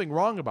 There's something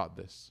wrong about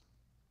this.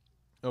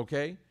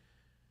 Okay?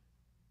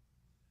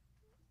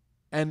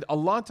 And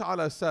Allah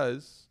Ta'ala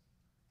says,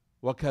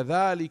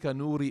 وَكَذَلِكَ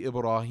نُورِ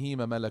إِبْرَاهِيمَ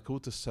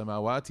مَلَكُوتَ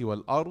السَّمَاوَاتِ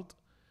وَالْأَرْضِ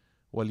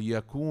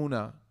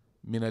وَلِيَكُونَ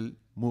مِنَ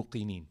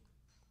الْمُوقِنِينَ.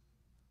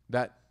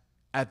 That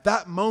at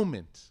that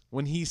moment,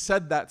 when he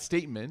said that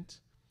statement,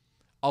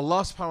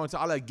 Allah subhanahu wa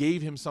ta'ala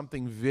gave him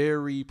something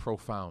very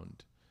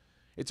profound.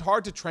 It's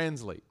hard to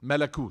translate.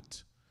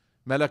 Malakut.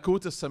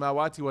 Malakut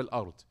as-samawati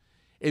wal-ard.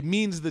 It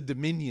means the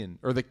dominion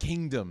or the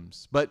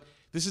kingdoms. But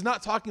this is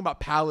not talking about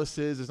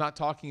palaces. It's not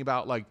talking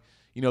about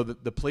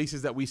the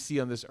places that we see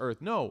on this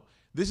earth. No,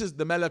 this is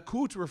the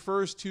malakut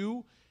refers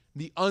to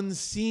the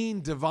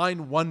unseen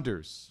divine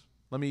wonders.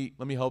 Let me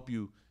help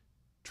you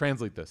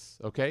translate this,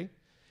 okay?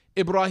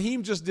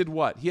 Ibrahim just did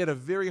what? He had a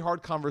very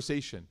hard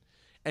conversation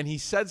and he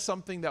said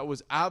something that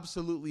was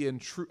absolutely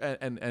and true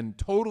and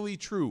totally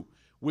true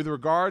with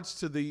regards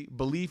to the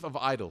belief of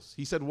idols.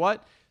 He said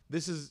what?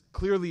 This is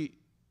clearly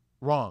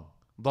wrong.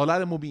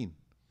 Dalal mubin.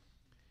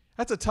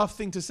 That's a tough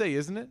thing to say,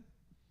 isn't it?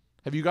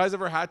 Have you guys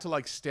ever had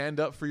to stand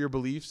up for your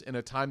beliefs in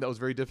a time that was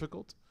very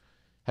difficult?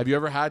 Have you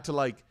ever had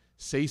to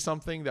say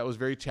something that was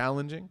very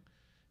challenging?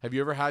 Have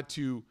you ever had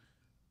to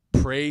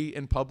pray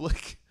in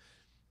public?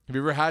 Have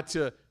you ever had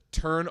to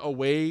turn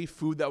away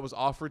food that was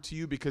offered to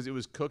you because it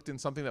was cooked in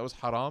something that was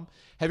haram?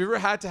 Have you ever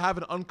had to have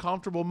an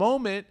uncomfortable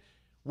moment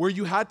where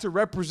you had to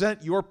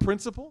represent your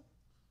principle?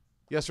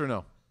 Yes or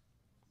no?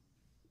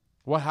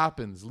 What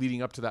happens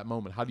leading up to that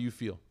moment? How do you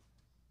feel?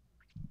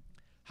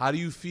 How do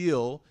you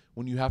feel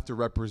when you have to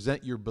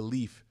represent your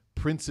belief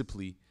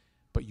principally,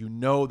 but you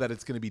know that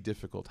it's going to be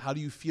difficult? How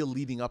do you feel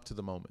leading up to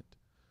the moment?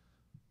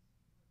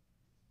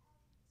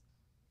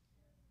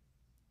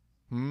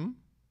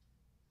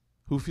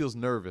 Who feels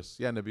nervous?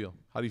 Yeah, Nabil.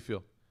 How do you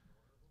feel?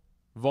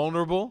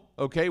 Vulnerable?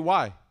 Okay,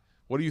 why?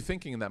 What are you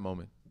thinking in that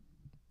moment?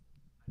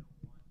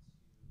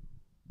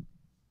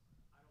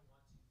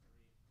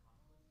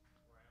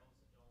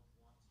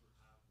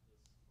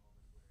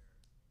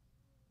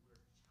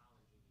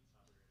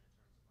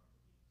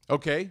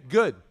 Okay,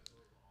 good.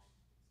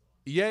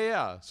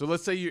 Yeah. So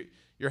let's say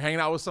you're hanging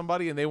out with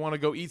somebody and they want to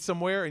go eat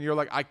somewhere and you're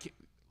like,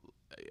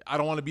 I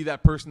don't want to be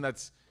that person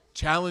that's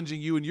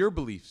challenging you in your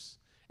beliefs.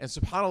 And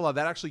subhanAllah,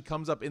 that actually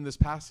comes up in this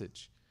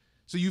passage.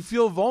 So you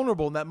feel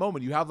vulnerable in that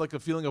moment. You have a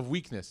feeling of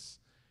weakness.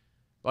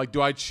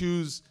 Do I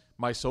choose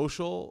my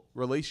social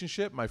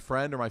relationship, my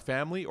friend or my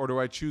family, or do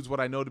I choose what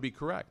I know to be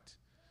correct?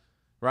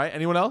 Right?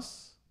 Anyone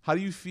else? How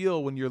do you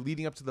feel when you're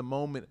leading up to the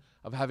moment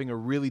of having a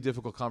really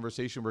difficult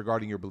conversation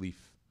regarding your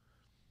belief?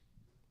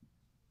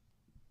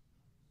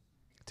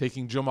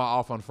 Taking Jummah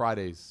off on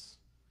Fridays.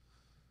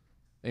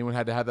 Anyone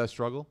had to have that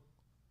struggle?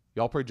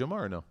 Y'all pray Jummah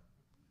or no?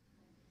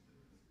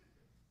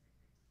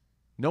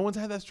 No one's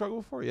had that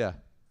struggle before? Yeah. So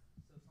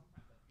sometimes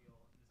I feel,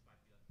 and this might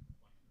be one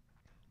weakness,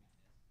 I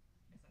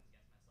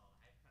second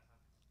guess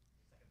myself. I have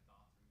second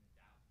thoughts or even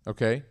doubt.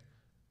 Okay.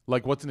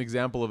 What's an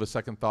example of a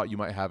second thought you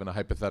might have in a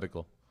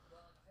hypothetical?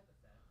 Well, a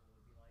hypothetical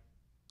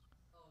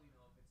would be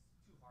if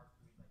it's too hard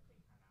for me to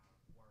take time out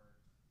of work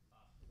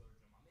to go to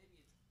Jummah, maybe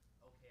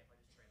it's okay if I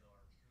just pray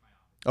lower in my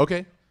office.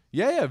 Okay.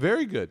 Yeah,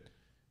 very good.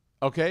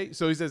 Okay.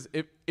 So he says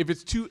if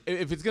it's going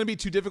to be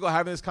too difficult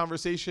having this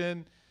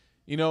conversation,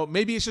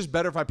 maybe it's just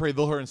better if I pray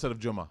Dhuhr instead of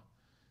Jummah.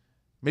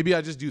 Maybe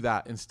I just do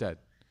that instead.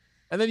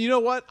 And then you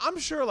know what? I'm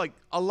sure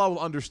Allah will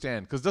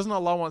understand, because doesn't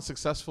Allah want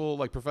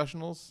successful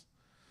professionals?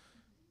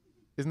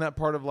 Isn't that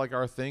part of like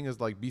our thing is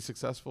like be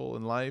successful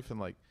in life? And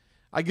like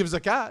I give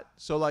zakat.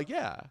 So like,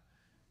 yeah,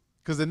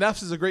 because the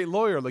nafs is a great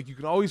lawyer. Like you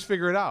can always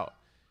figure it out.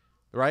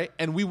 Right.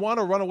 And we want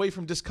to run away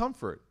from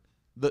discomfort.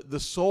 The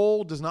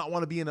soul does not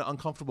want to be in an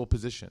uncomfortable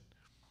position.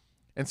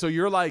 And so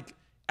you're like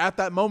at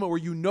that moment where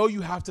you know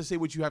you have to say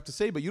what you have to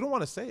say, but you don't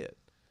want to say it.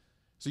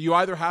 So you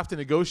either have to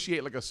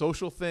negotiate like a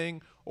social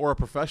thing or a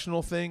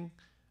professional thing.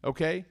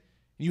 Okay.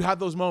 You have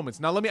those moments.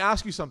 Now, let me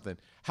ask you something.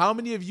 How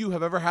many of you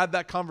have ever had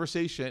that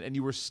conversation and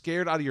you were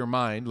scared out of your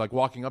mind, like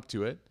walking up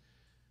to it,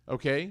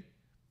 okay?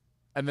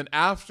 And then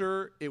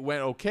after it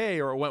went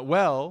okay or it went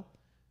well,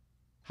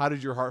 how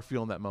did your heart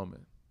feel in that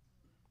moment?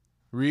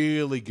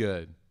 Really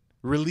good.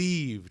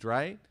 Relieved,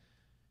 right?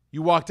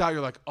 You walked out,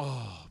 you're like,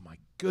 oh, my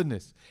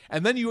goodness.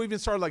 And then you even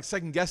started like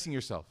second-guessing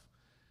yourself.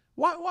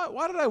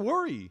 Why did I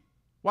worry?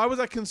 Why was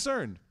I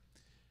concerned?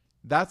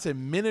 That's a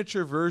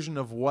miniature version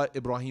of what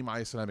Ibrahim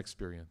a.s.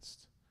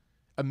 experienced.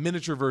 A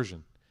miniature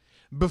version.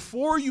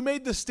 Before you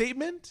made the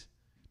statement,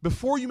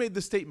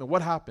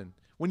 what happened?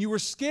 When you were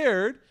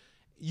scared,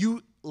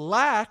 you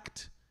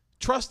lacked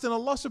trust in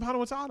Allah subhanahu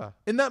wa ta'ala.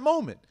 In that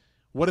moment,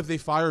 what if they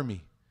fire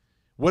me?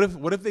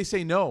 What if they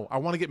say no? I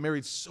want to get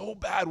married so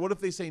bad. What if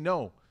they say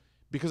no?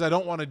 Because I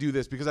don't want to do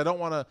this. Because I don't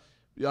want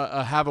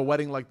to have a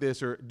wedding like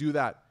this or do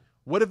that.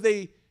 What if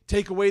they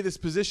take away this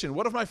position?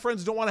 What if my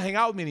friends don't want to hang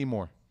out with me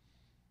anymore?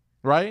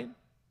 Right?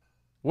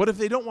 What if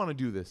they don't want to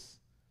do this?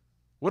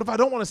 What if I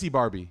don't want to see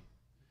Barbie?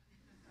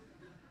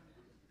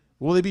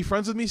 Will they be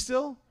friends with me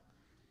still?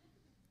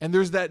 And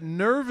there's that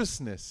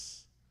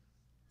nervousness.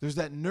 There's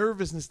that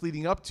nervousness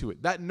leading up to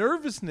it. That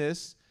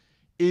nervousness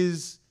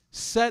is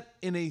set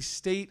in a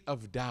state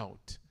of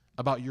doubt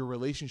about your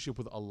relationship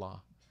with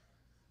Allah.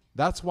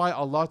 That's why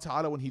Allah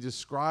Ta'ala, when He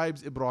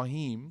describes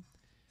Ibrahim,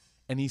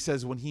 and He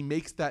says when he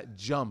makes that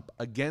jump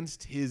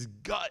against his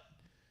gut,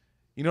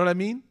 you know what I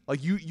mean?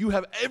 Like you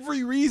have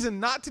every reason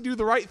not to do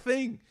the right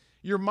thing.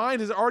 Your mind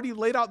has already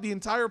laid out the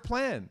entire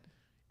plan.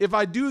 If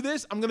I do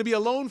this, I'm going to be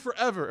alone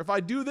forever. If I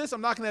do this,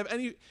 I'm not going to have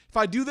any. If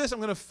I do this, I'm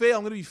going to fail.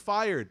 I'm going to be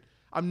fired.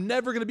 I'm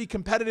never going to be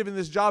competitive in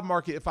this job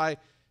market if I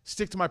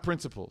stick to my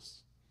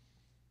principles.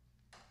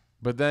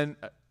 But then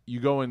you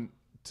go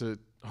into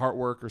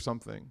Heartwork or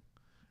something,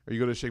 or you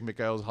go to Sheikh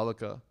Mikhail's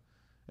halaqah,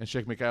 and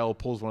Sheikh Mikhail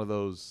pulls one of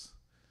those,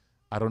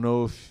 I don't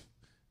know if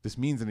this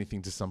means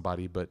anything to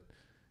somebody, but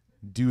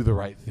do the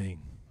right thing.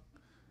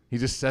 He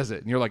just says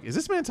it. And you're like, is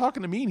this man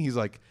talking to me? And he's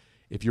like,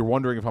 if you're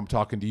wondering if I'm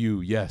talking to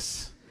you,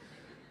 yes.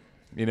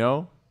 You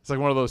know? It's like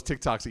one of those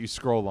TikToks that you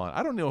scroll on.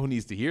 I don't know who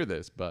needs to hear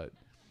this, but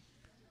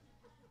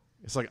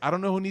it's like, I don't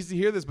know who needs to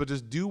hear this, but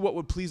just do what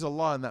would please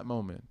Allah in that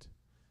moment.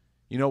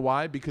 You know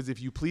why? Because if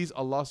you please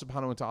Allah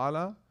subhanahu wa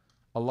ta'ala,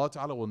 Allah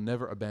ta'ala will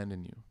never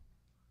abandon you.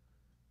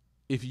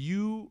 If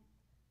you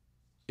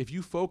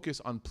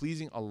focus on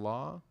pleasing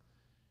Allah,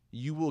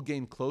 you will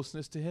gain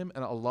closeness to Him,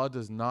 and Allah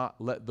does not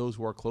let those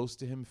who are close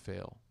to Him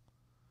fail.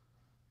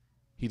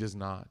 He does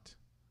not.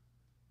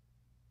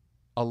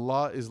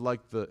 Allah is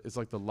like the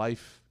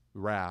life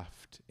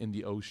raft in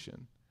the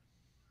ocean.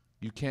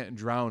 You can't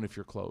drown if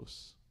you're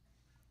close.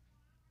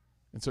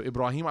 And so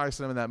Ibrahim a.s.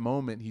 in that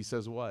moment, he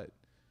says what?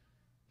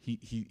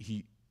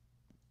 He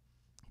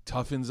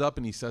toughens up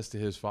and he says to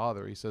his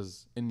father, he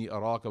says, Inni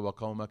araka wa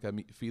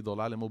qawmaka fi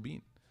dhalalin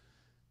mubin.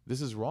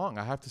 This is wrong.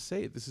 I have to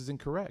say it. This is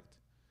incorrect.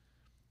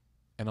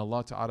 And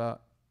Allah Ta'ala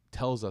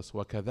tells us,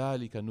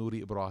 وَكَذَلِكَ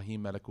نُورِ إِبْرَاهِيمَ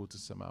مَلَكُوتُ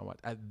السَّمَاوَاتِ.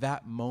 At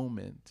that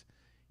moment,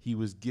 he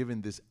was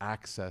given this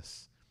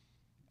access.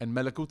 And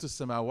Malakut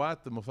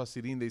al-Samawat, the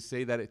Mufassirin, they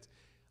say that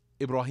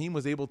Ibrahim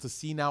was able to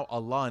see now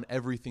Allah in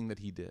everything that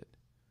he did.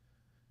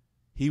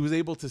 He was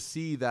able to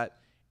see that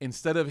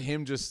instead of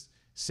him just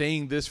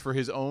saying this for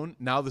his own,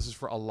 now this is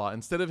for Allah.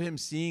 Instead of him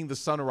seeing the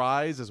sun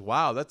rise as,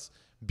 wow, that's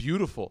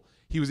beautiful,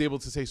 he was able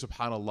to say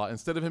subhanallah.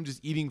 Instead of him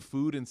just eating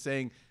food and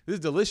saying, this is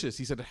delicious,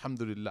 he said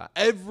alhamdulillah.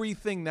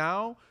 Everything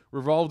now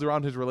revolved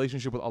around his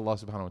relationship with Allah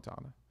subhanahu wa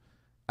ta'ala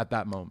at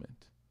that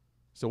moment.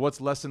 So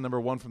what's lesson number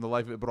 1 from the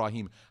life of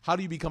Ibrahim? How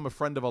do you become a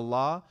friend of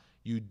Allah?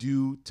 You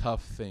do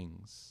tough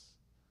things.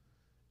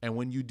 And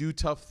when you do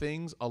tough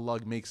things, Allah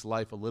makes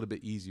life a little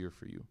bit easier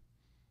for you.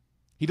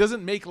 He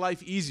doesn't make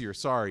life easier,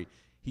 sorry.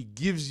 He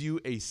gives you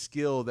a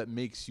skill that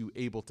makes you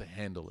able to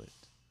handle it.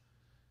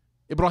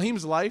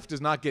 Ibrahim's life does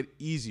not get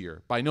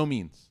easier, by no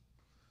means.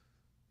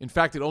 In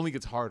fact, it only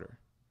gets harder.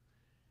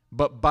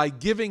 But by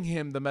giving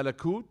him the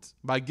malakut,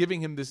 by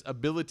giving him this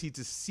ability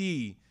to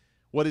see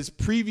what is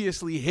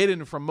previously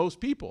hidden from most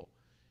people,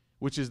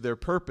 which is their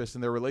purpose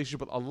and their relationship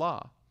with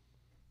Allah,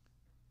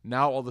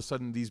 now all of a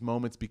sudden these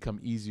moments become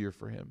easier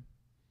for him.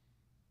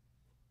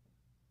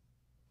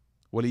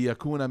 وَلِيَكُونَ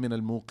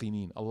مِنَ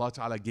الْمُوقِنِينَ. Allah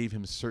Ta'ala gave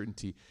him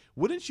certainty.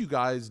 Wouldn't you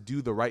guys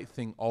do the right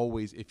thing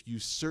always if you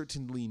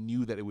certainly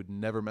knew that it would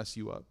never mess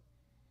you up?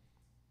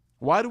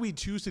 Why do we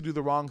choose to do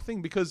the wrong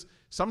thing? Because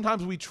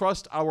sometimes we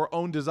trust our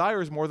own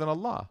desires more than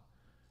Allah.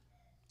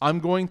 I'm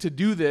going to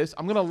do this.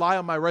 I'm going to lie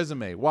on my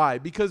resume. Why?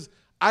 Because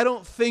I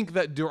don't think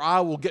that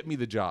dua will get me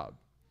the job.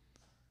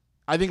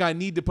 I think I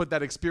need to put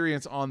that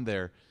experience on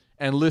there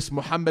and list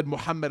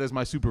Muhammad as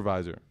my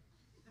supervisor.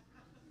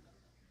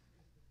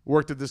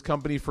 worked at this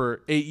company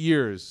for 8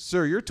 years.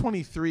 Sir, you're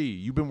 23.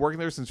 You've been working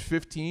there since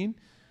 15.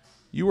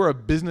 You were a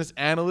business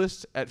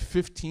analyst at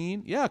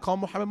 15. Yeah, call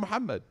Muhammad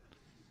Muhammad.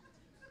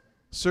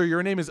 Sir,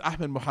 your name is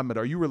Ahmed Muhammad.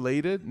 Are you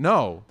related?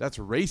 No, that's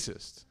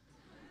racist.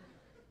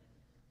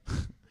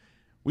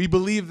 We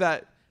believe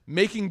that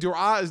making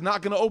dua is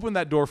not going to open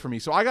that door for me,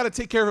 so I got to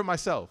take care of it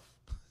myself.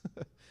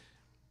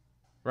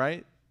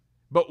 Right?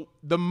 But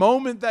the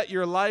moment that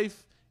your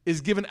life is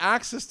given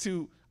access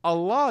to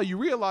Allah, you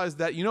realize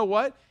that, you know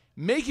what?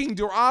 Making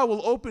dua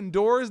will open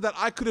doors that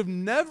I could have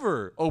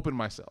never opened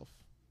myself.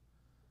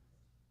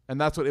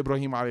 And that's what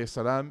Ibrahim alayhi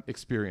salam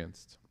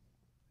experienced.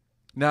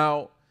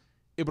 Now,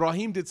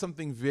 Ibrahim did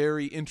something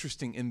very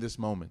interesting in this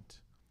moment.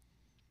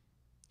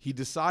 He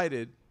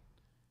decided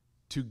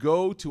to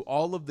go to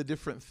all of the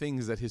different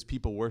things that his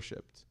people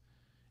worshipped.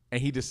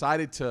 And he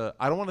decided to,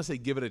 I don't want to say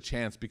give it a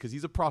chance because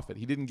he's a prophet.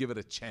 He didn't give it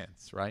a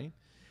chance, right?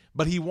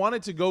 But he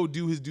wanted to go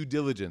do his due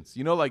diligence.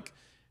 You know, like,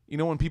 you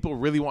know when people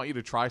really want you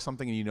to try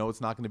something and you know it's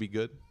not going to be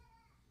good?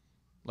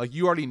 Like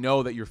you already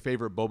know that your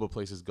favorite boba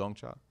place is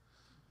Gongcha.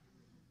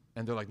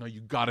 And they're like, no, you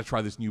got to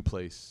try this new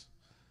place.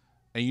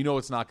 And you know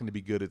it's not going to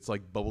be good. It's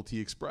like Bubble Tea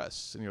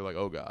Express. And you're like,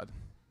 oh, God.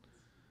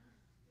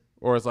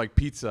 Or it's like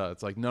pizza.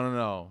 It's like,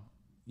 no.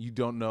 You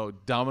don't know.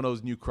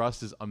 Domino's new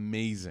crust is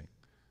amazing.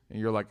 And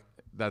you're like,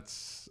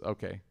 that's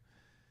okay.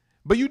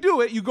 But you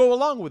do it. You go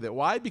along with it.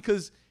 Why?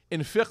 Because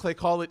in fiqh, they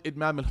call it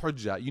idmam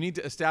al-hujjah. You need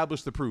to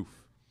establish the proof.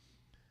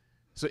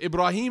 So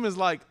Ibrahim is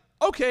like,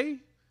 okay,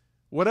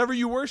 whatever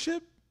you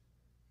worship,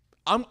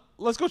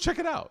 let's go check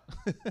it out.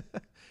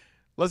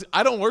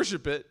 I don't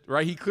worship it,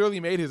 right? He clearly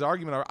made his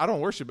argument. I don't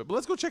worship it, but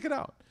let's go check it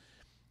out.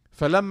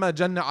 فَلَمَّا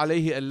جَنَّ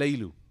عَلَيْهِ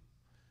اللَّيْلُ.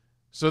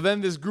 So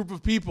then this group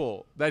of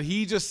people that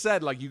he just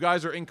said, like, you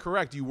guys are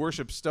incorrect. You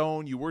worship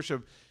stone, you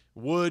worship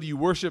wood, you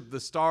worship the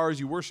stars,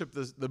 you worship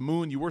the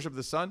moon, you worship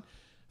the sun.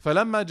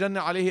 فَلَمَّا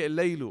جَنَّ عَلَيْهِ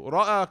اللَّيْلُ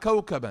رَأَى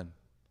كَوْكَبًا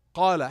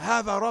قَالَ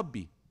هَذَا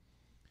رَبِّي.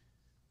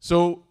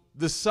 So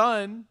the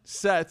sun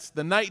sets,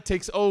 the night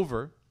takes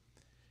over,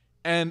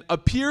 and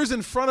appears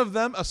in front of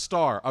them a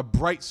star, a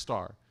bright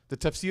star. The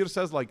tafsir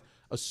says like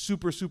a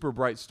super, super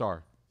bright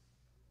star.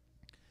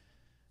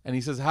 And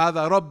he says,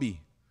 هَذَا رَبِّي.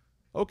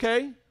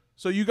 Okay,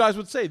 so you guys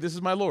would say, this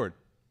is my Lord.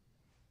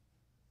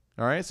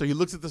 All right, so he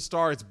looks at the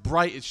star. It's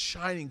bright. It's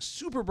shining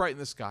super bright in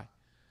the sky.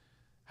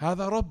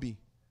 هَذَا رَبِّي.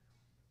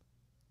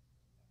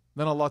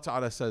 Then Allah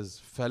Ta'ala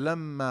says,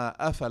 فَلَمَّا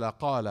أَفَلَ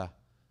قَالَ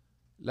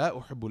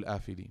لَا أُحِبُّ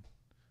الْآفِلِينَ.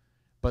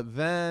 But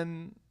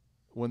then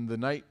when the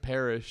night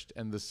perished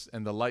and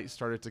the light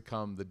started to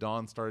come, the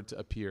dawn started to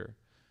appear.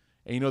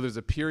 And you know there's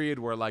a period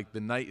where like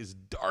the night is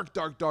dark,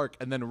 dark, dark.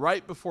 And then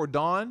right before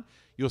dawn,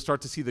 you'll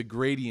start to see the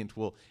gradient.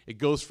 It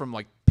goes from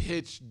like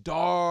pitch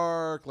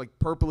dark, like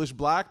purplish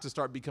black to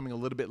start becoming a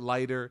little bit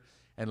lighter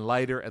and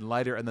lighter and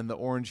lighter. And then the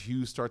orange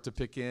hues start to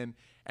pick in.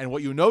 And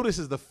what you notice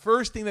is the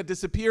first thing that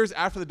disappears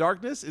after the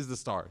darkness is the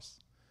stars.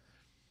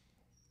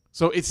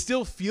 So it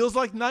still feels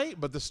like night,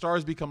 but the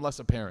stars become less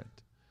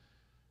apparent.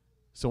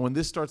 So when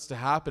this starts to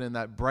happen and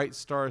that bright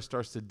star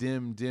starts to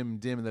dim, dim,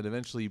 dim, and then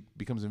eventually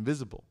becomes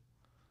invisible,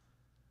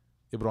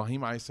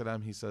 Ibrahim alayhi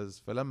salam, he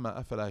says,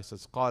 فَلَمَّا أَفَلَ, he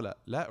says, قَالَ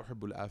لَا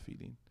أُحِبُّ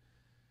الْآفِلِينَ. He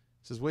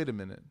says, wait a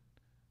minute.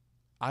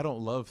 I don't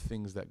love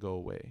things that go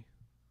away.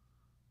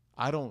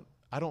 I don't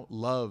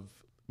love,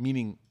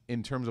 meaning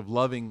in terms of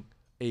loving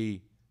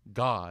a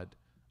God,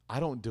 I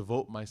don't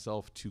devote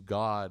myself to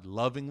God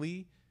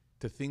lovingly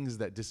to things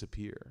that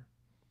disappear.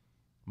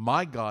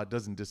 My God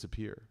doesn't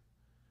disappear.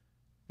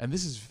 And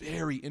this is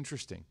very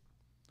interesting.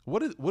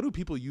 What do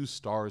people use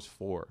stars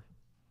for?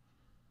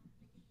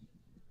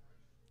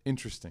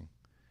 Interesting.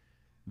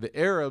 The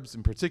Arabs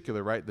in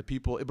particular, right? The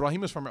people,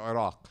 Ibrahim is from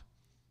Iraq.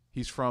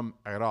 He's from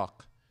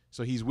Iraq.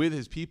 So he's with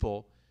his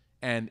people.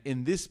 And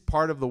in this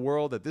part of the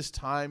world at this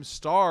time,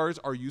 stars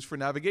are used for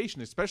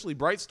navigation, especially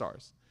bright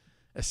stars,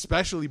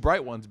 especially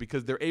bright ones,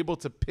 because they're able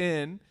to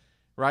pin,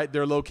 right,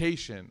 their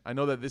location. I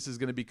know that this is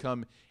going to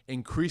become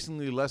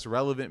increasingly less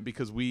relevant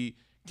because we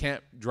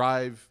can't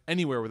drive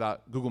anywhere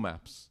without Google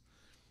Maps.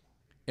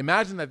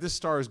 Imagine that this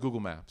star is Google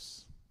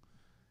Maps.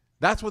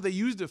 That's what they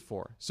used it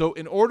for. So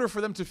in order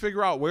for them to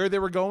figure out where they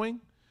were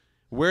going,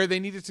 where they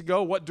needed to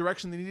go, what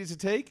direction they needed to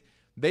take,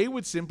 they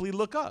would simply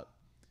look up.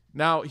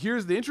 Now,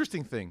 here's the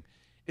interesting thing,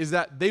 is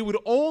that they would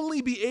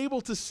only be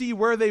able to see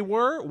where they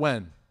were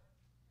when?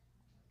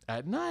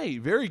 At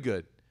night. Very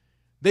good.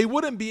 They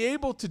wouldn't be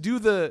able to do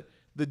the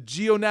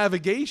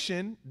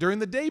geo-navigation during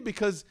the day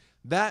because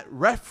that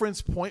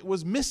reference point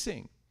was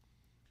missing.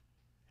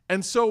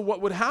 And so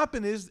what would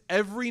happen is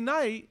every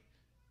night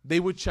they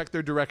would check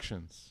their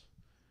directions.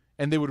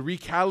 And they would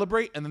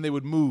recalibrate, and then they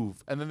would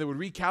move. And then they would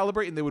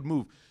recalibrate, and they would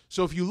move.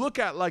 So if you look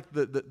at like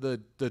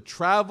the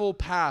travel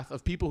path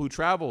of people who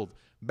traveled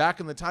back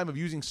in the time of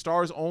using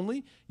stars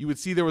only, you would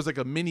see there was like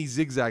a mini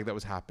zigzag that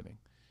was happening.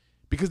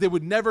 Because they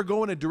would never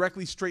go in a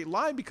directly straight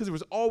line because there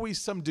was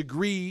always some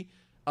degree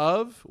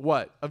of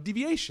what? Of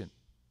deviation.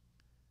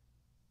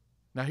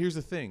 Now here's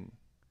the thing.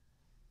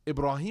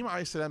 Ibrahim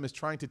a.s. is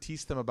trying to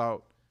teach them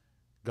about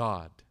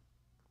God.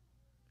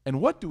 And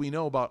what do we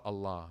know about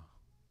Allah?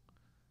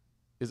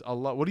 is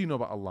Allah. What do you know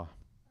about Allah?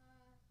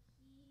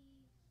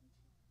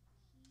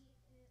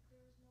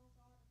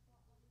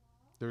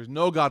 There is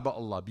no God but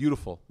Allah.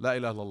 Beautiful. La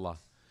ilaha illallah.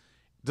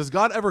 Does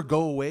God ever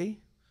go away?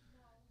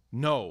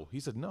 No. He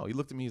said no. He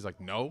looked at me. He's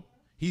like, no.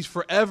 He's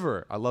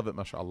forever. I love it,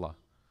 mashallah.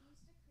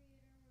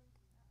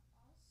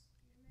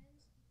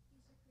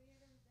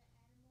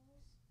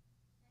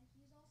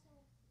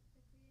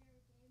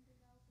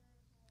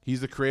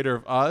 He's the creator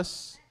of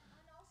us,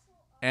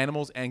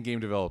 animals, and game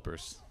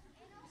developers.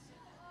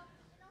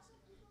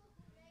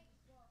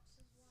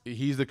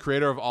 He's the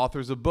creator of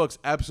authors of books.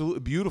 Absolutely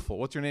beautiful.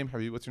 What's your name,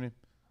 Habib? What's your name?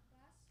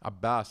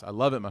 Abbas. I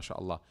love it,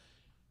 mashallah.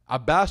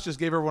 Abbas just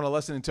gave everyone a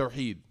lesson in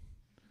Tawheed.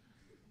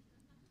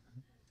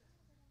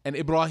 And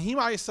Ibrahim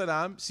alayhi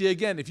salam, see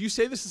again, if you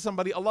say this to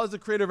somebody, Allah is the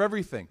creator of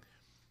everything,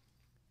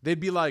 they'd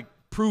be like,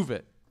 prove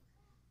it,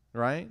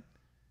 right?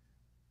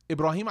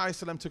 Ibrahim alayhi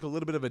salam took a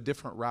little bit of a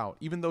different route.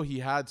 Even though he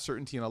had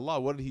certainty in Allah,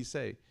 what did he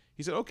say?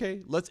 He said,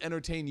 okay, let's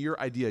entertain your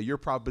idea, your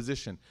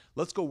proposition.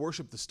 Let's go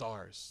worship the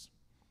stars.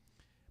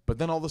 But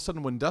then all of a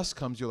sudden when dusk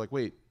comes, you're like,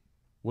 wait,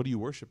 what are you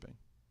worshiping?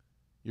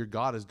 Your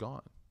God is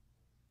gone.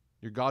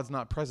 Your God's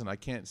not present. I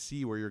can't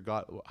see where your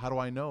God, how do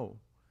I know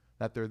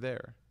that they're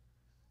there?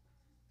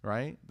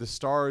 Right? The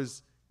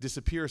stars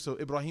disappear. So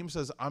Ibrahim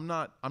says, I'm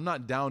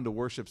not down to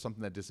worship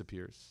something that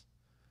disappears.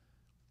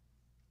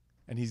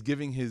 And he's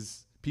giving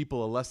his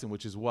people a lesson,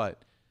 which is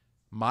what?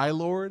 My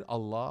Lord,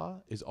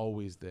 Allah, is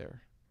always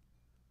there.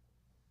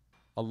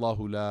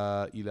 Allahu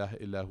la ilaha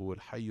illa huwa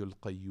al-hayyul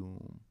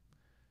qayyum.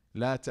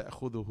 La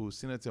ta'khudhuhu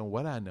sinatan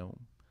wa la nawm.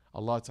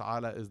 Allah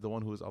Ta'ala is the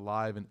one who is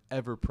alive and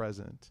ever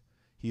present.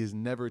 He is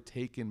never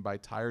taken by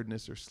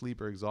tiredness or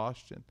sleep or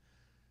exhaustion.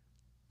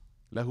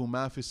 Lahu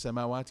ma fi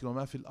samawati wa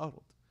ma fi al-ard.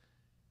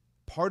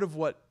 Part of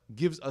what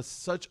gives us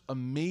such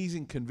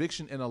amazing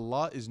conviction in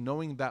Allah is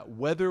knowing that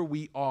whether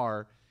we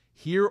are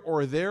here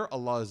or there,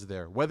 Allah is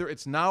there. Whether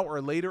it's now or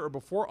later or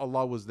before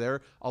Allah was there,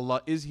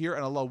 Allah is here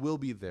and Allah will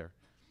be there.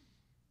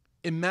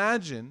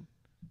 Imagine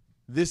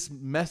this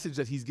message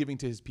that he's giving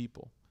to his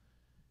people.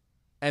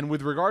 And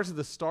with regards to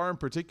the star in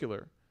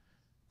particular,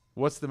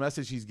 what's the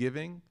message he's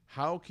giving?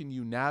 How can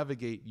you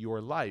navigate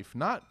your life?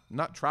 Not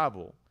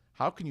travel.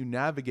 How can you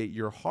navigate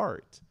your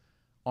heart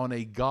on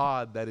a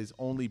God that is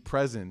only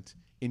present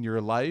in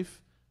your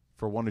life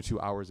for 1 or 2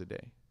 hours a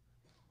day?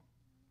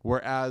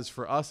 Whereas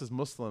for us as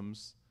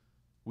Muslims,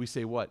 we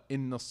say what?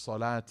 Inna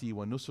salati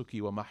wa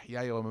nusuki wa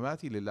mahyaya wa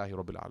mamati lillahi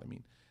rabbil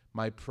alameen.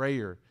 My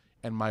prayer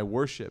and my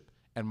worship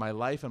and my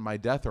life and my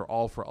death are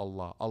all for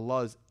Allah.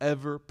 Allah is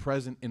ever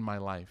present in my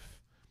life.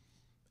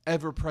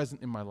 Ever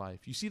present in my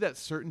life. You see that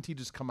certainty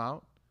just come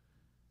out?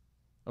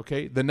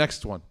 Okay, the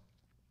next one.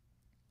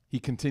 He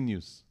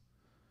continues.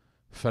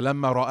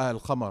 فَلَمَّا رَأَى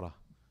الْقَمَرَ.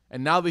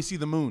 And now they see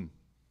the moon.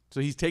 So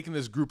he's taking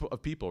this group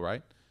of people,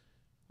 right?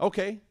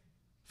 Okay.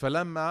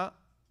 فَلَمَّا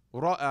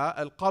رَأَى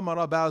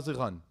الْقَمَرَ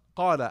بَازِغًا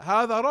قَالَ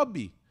هَذَا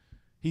رَبِّي.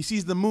 He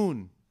sees the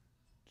moon.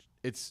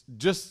 It's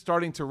just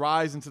starting to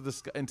rise into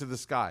the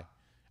sky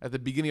at the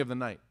beginning of the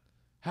night.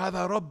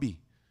 هَذَا رَبِّي.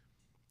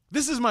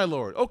 This is my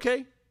Lord.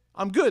 Okay,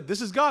 I'm good.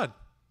 This is God.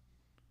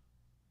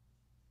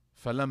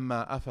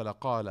 فَلَمَّا أَفَلَ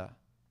قَالَ.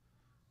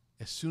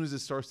 As soon as it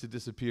starts to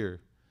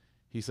disappear,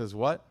 he says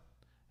what?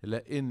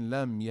 لَإِن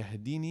لَمْ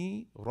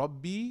يَهْدِنِي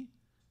رَبِّي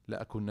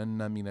لَأَكُنَنَّ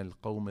مِنَ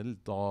الْقَوْمِ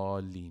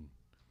الضَّالِّينَ.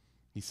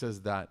 He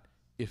says that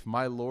if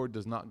my Lord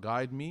does not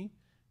guide me,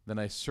 then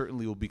I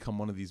certainly will become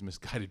one of these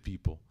misguided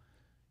people.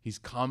 He's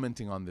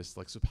commenting on this,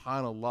 like,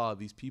 subhanAllah,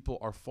 these people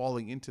are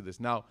falling into this.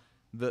 Now,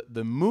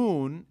 the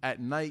moon at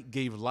night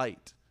gave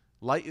light.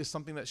 Light is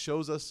something that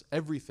shows us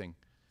everything.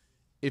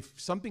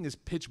 If something is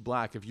pitch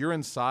black, if you're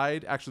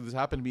inside, actually this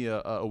happened to me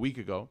a week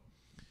ago.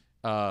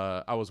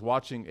 I was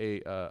watching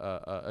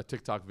a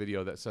TikTok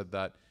video that said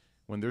that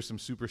when there's some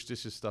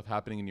superstitious stuff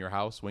happening in your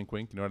house, wink,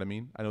 wink, you know what I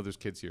mean? I know there's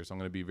kids here, so I'm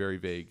going to be very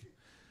vague.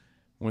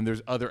 When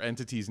there's other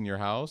entities in your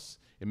house,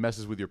 it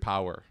messes with your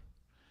power.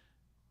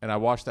 And I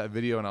watched that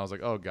video and I was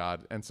like, oh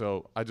God. And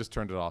so I just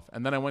turned it off.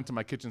 And then I went to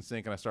my kitchen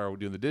sink and I started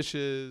doing the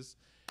dishes.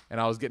 And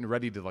I was getting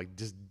ready to like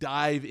just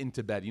dive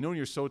into bed. You know when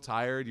you're so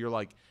tired, you're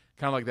like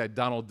kind of like that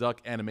Donald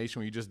Duck animation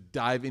where you just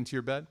dive into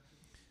your bed.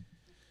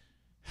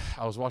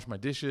 I was washing my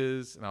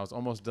dishes and I was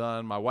almost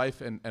done. My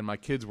wife and my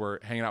kids were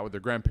hanging out with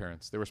their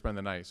grandparents. They were spending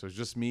the night. So it was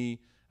just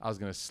me. I was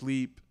going to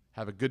sleep,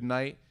 have a good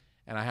night.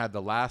 And I had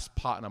the last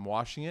pot and I'm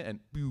washing it and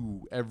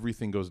boo,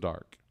 everything goes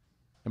dark.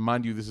 And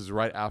mind you, this is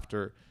right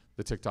after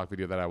the TikTok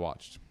video that I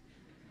watched.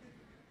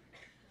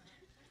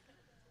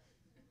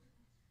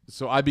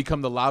 So I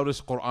become the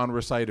loudest Quran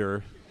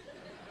reciter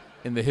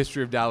in the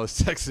history of Dallas,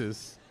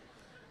 Texas.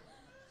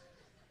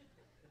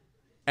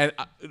 And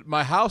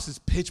my house is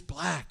pitch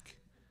black.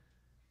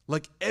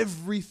 Like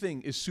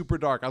everything is super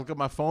dark. I look at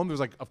my phone, there's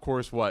like, of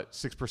course, what,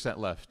 6%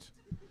 left.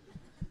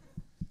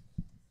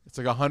 It's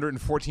like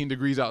 114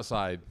 degrees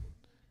outside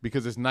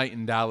because it's night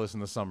in Dallas in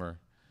the summer.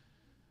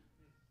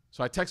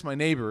 So I text my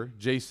neighbor,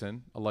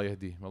 Jason. Allah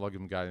yahdi. Allah give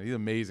him guidance. He's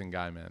an amazing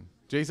guy, man.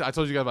 Jason, I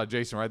told you guys about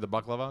Jason, right? The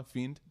baklava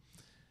fiend.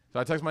 So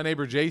I text my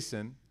neighbor,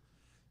 Jason,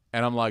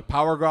 And I'm like,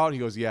 power go out? He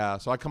goes, yeah.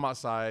 So I come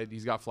outside.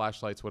 He's got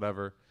flashlights,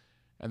 whatever.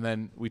 And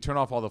then we turn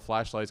off all the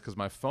flashlights because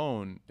my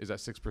phone is at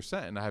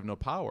 6% and I have no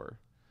power.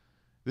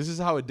 This is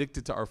how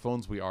addicted to our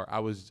phones we are. I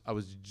was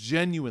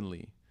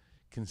genuinely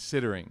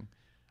considering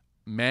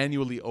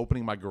manually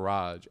opening my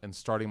garage and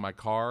starting my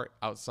car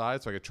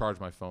outside so I could charge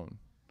my phone.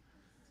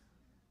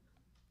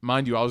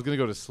 Mind you, I was going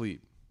to go to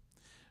sleep.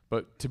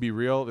 But to be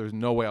real, there's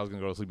no way I was going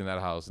to go to sleep in that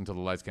house until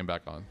the lights came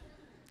back on.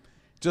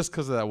 Just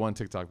because of that one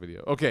TikTok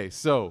video. Okay,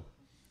 so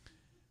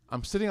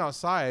I'm sitting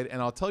outside,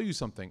 and I'll tell you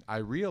something. I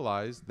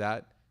realized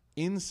that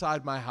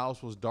inside my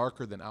house was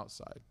darker than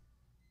outside.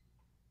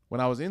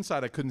 When I was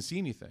inside, I couldn't see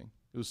anything.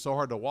 It was so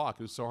hard to walk.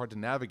 It was so hard to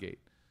navigate.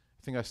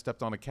 I think I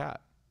stepped on a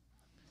cat.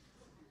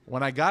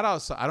 When I got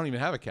outside, I don't even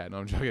have a cat. No,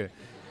 I'm joking.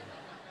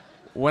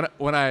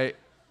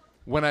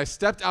 When I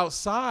stepped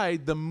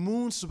outside, the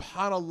moon,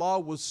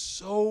 subhanAllah, was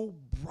so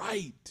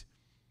bright.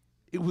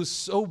 It was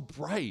so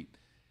bright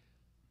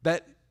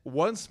that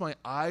once my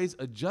eyes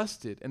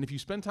adjusted, and if you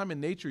spend time in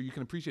nature, you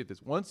can appreciate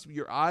this. Once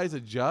your eyes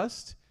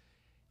adjust,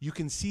 you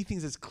can see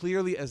things as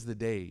clearly as the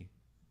day.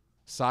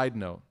 Side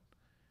note,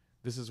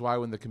 this is why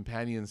when the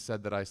companions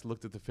said that I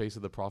looked at the face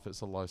of the Prophet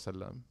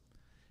ﷺ,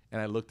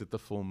 and I looked at the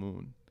full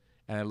moon,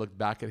 and I looked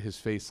back at his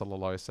face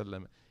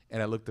ﷺ,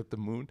 and I looked at the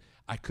moon,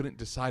 I couldn't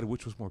decide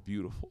which was more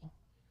beautiful.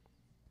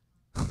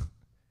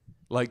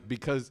 Like,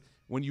 because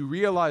when you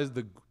realize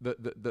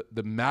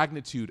the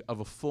magnitude of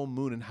a full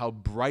moon and how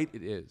bright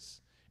it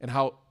is and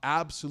how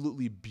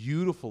absolutely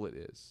beautiful it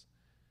is,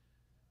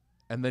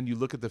 and then you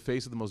look at the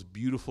face of the most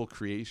beautiful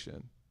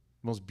creation,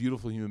 most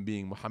beautiful human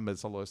being, Muhammad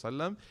sallallahu alaihi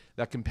wasallam,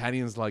 that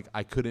companion's like,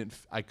 I couldn't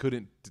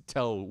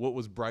tell what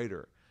was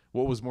brighter,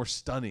 what was more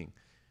stunning.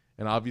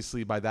 And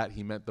obviously by that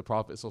he meant the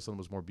Prophet sallallahu alaihi wasallam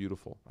was more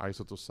beautiful.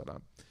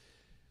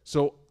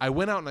 So I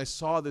went out and I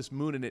saw this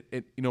moon, and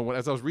it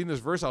as I was reading this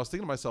verse, I was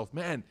thinking to myself,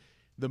 man,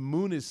 the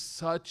moon is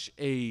such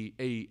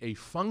a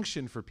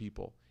function for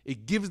people.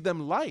 It gives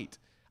them light.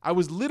 I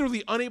was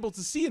literally unable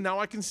to see, and now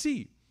I can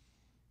see,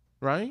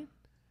 right?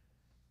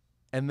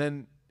 And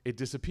then it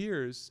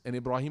disappears, and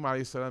Ibrahim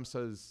alayhi salam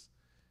says,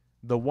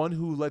 the one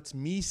who lets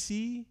me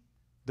see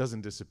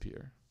doesn't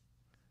disappear.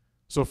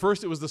 So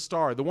first it was the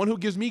star. The one who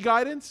gives me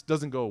guidance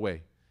doesn't go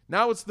away.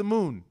 Now it's the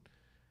moon.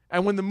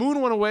 And when the moon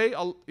went away,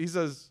 he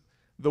says,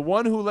 the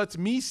one who lets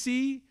me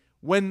see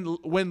when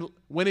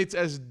it's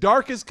as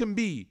dark as can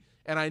be,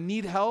 and I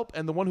need help,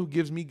 and the one who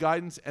gives me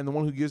guidance and the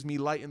one who gives me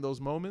light in those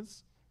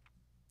moments,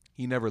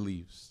 he never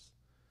leaves.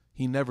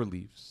 He never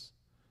leaves.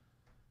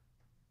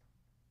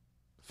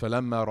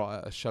 فَلَمَّا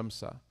رَأَى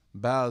الشَّمْسَ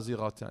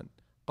بَازِغَةً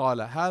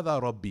قَالَ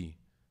هَذَا رَبِّي.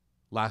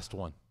 Last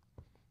one.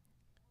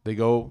 They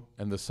go,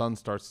 and the sun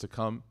starts to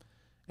come,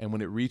 and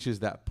when it reaches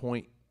that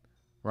point,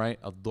 right,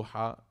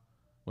 ad-duha,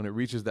 when it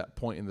reaches that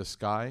point in the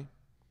sky,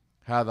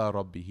 هَذَا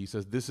رَبِّي. He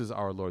says, this is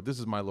our Lord. This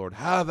is my Lord.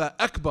 هَذَا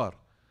أَكْبَرُ.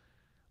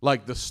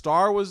 Like the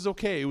star was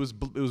okay. It was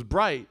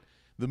bright.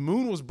 The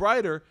moon was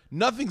brighter.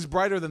 Nothing's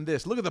brighter than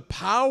this. Look at the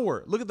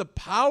power. Look at the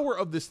power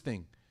of this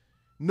thing.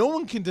 No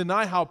one can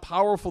deny how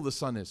powerful the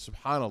sun is.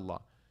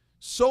 Subhanallah.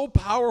 So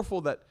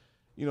powerful that,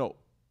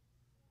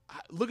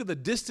 look at the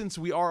distance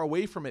we are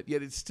away from it,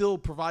 yet it still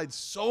provides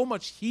so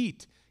much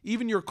heat.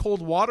 Even your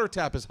cold water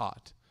tap is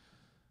hot,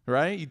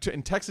 right?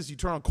 In Texas, you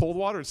turn on cold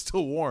water, it's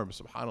still warm.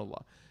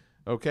 Subhanallah.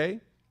 Okay?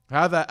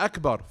 هذا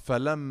أكبر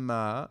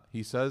فلما,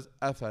 he says,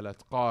 أفلت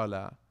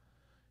قال.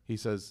 He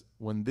says,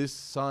 when this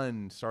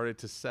sun started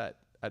to set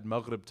at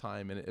Maghrib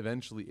time and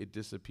eventually it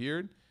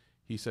disappeared,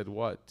 he said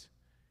what?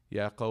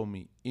 يا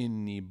قومي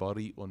إني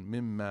بريء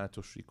مما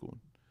تشركون.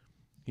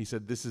 He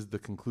said, this is the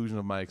conclusion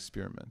of my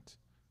experiment.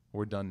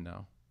 We're done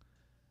now.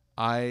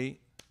 I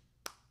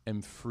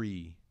am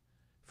free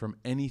from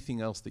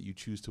anything else that you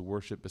choose to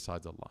worship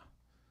besides Allah.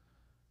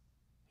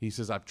 He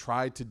says, I've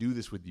tried to do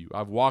this with you.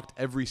 I've walked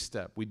every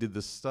step. We did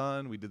the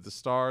sun, we did the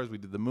stars, we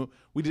did the moon.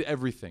 We did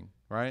everything,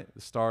 right?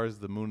 The stars,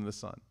 the moon, and the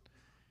sun.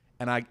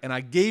 And I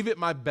gave it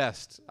my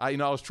best. I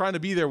was trying to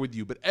be there with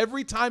you. But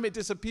every time it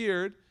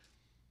disappeared,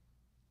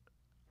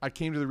 I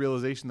came to the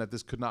realization that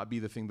this could not be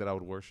the thing that I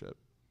would worship.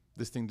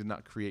 This thing did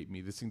not create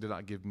me. This thing did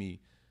not give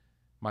me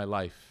my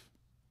life.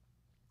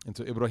 And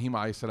so Ibrahim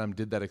alayhi salam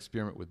did that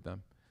experiment with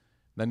them.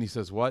 Then he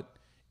says what?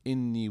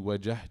 Inni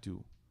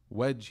wajahtu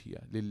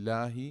wajhiya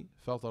lillahi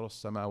fatara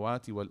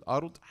as-samawati wal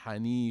ard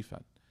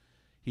hanifan.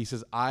 He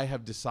says, I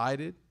have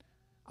decided,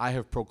 I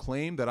have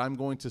proclaimed that I'm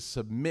going to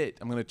submit.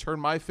 I'm going to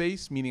turn my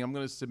face, meaning I'm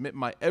going to submit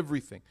my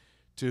everything.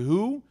 To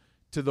who?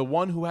 To the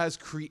one who has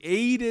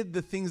created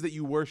the things that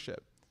you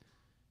worship.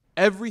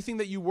 Everything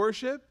that you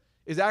worship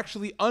is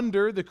actually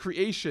under the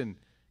creation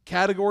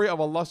category of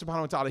Allah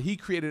subhanahu wa ta'ala. He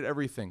created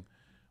everything.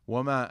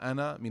 وَمَا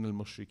أَنَا مِنَ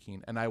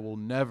الْمُشْرِكِينَ. And I will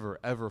never,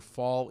 ever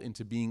fall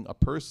into being a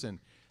person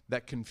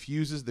that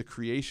confuses the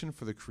creation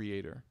for the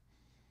creator.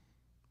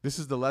 This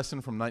is the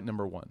lesson from night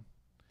number 1.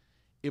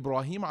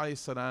 Ibrahim alayhi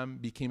salam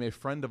became a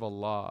friend of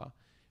Allah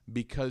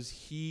because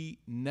he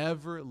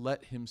never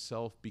let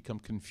himself become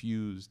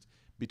confused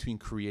between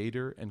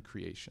creator and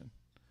creation.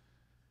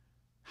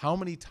 How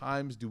many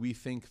times do we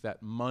think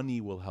that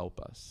money will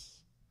help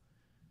us?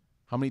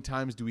 How many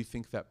times do we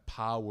think that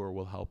power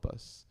will help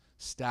us?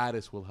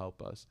 Status will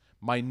help us.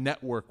 My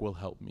network will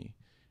help me.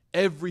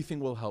 Everything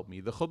will help me.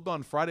 The khutbah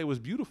on Friday was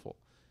beautiful.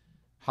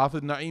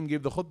 Hafid Na'im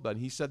gave the khutbah, and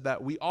he said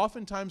that we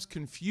oftentimes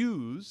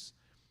confuse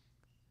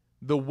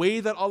the way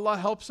that Allah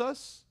helps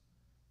us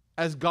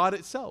as God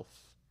itself.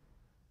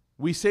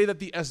 We say that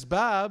the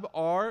asbab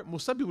are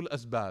musabbibul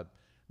asbab,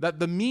 that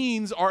the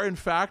means are in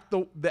fact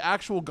the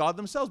actual God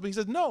themselves. But he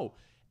says, no,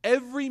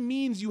 every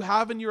means you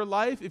have in your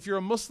life, if you're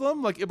a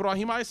Muslim, like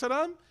Ibrahim alayhi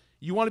salam,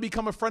 you want to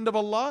become a friend of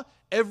Allah,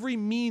 every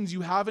means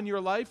you have in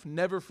your life,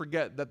 never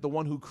forget that the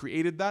one who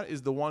created that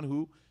is the one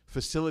who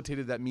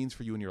facilitated that means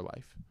for you in your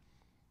life.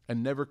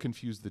 And never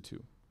confuse the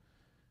two.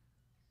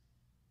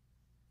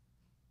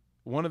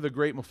 One of the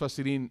great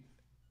mufassirin,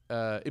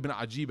 Ibn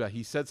Ajiba,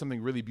 he said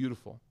something really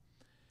beautiful.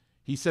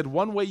 He said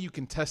one way you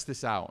can test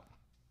this out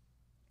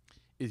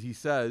is he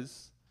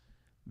says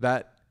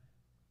that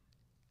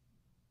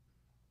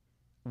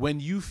when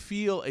you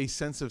feel a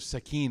sense of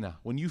sakina,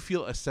 when you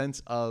feel a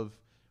sense of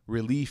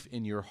relief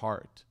in your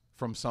heart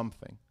from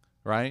something,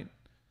 right?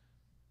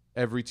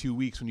 Every 2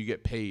 weeks when you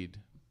get paid,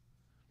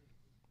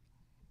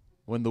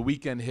 when the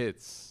weekend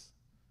hits,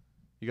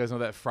 you guys know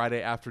that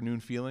Friday afternoon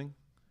feeling?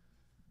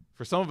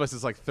 For some of us,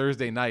 it's like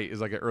Thursday night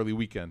is like an early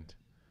weekend,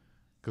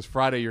 because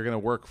Friday you're going to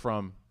work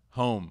from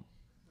home.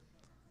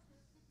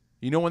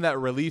 You know when that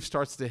relief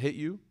starts to hit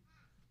you?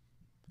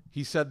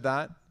 He said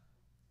that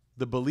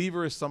the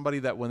believer is somebody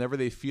that whenever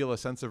they feel a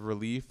sense of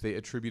relief, they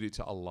attribute it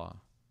to Allah.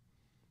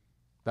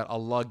 That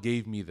Allah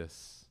gave me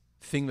this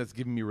thing that's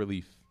giving me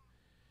relief.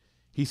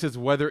 He says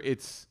whether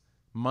it's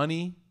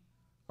money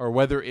or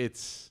whether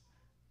it's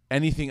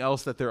anything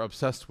else that they're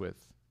obsessed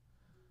with.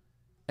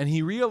 And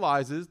he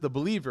realizes, the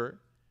believer,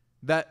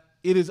 that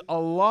it is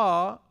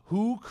Allah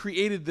who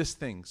created this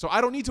thing. So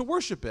I don't need to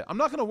worship it. I'm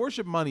not going to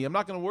worship money. I'm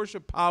not going to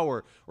worship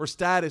power or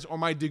status or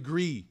my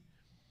degree.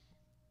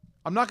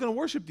 I'm not going to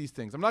worship these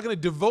things. I'm not going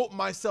to devote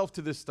myself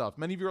to this stuff.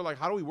 Many of you are like,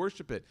 how do we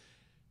worship it?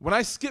 When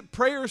I skip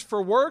prayers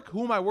for work,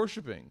 who am I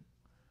worshiping?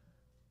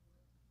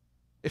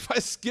 If I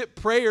skip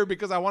prayer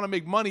because I want to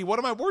make money, what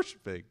am I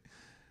worshiping?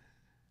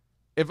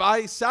 If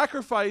I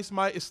sacrifice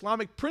my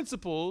Islamic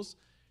principles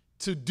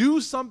to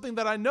do something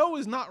that I know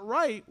is not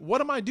right,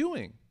 what am I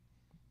doing?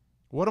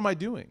 What am I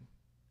doing?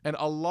 And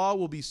Allah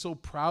will be so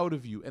proud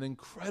of you and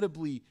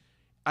incredibly,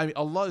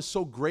 Allah is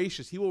so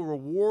gracious. He will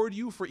reward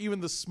you for even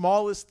the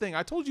smallest thing.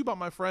 I told you about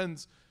my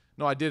friends.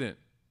 No, I didn't.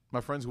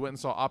 My friends who went and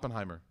saw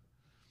Oppenheimer.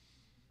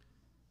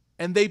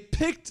 And they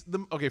picked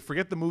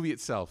forget the movie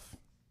itself.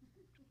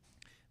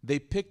 They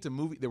picked a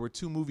movie. There were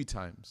 2 movie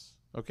times.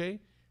 Okay?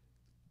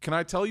 Can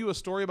I tell you a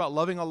story about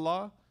loving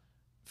Allah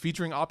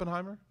featuring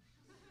Oppenheimer?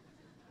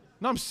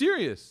 No, I'm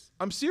serious.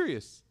 I'm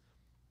serious.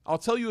 I'll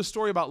tell you a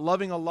story about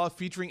loving Allah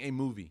featuring a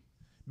movie.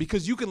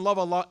 Because you can love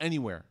Allah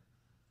anywhere.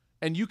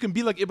 And you can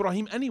be like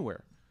Ibrahim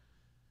anywhere.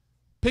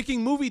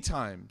 Picking movie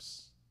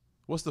times.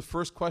 What's the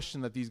first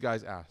question that these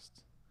guys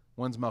asked?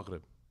 When's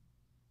Maghrib?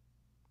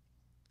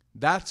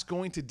 That's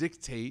going to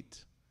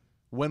dictate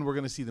when we're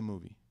going to see the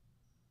movie.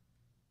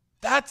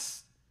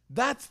 That's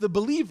the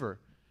believer.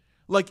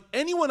 Like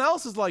anyone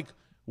else is like,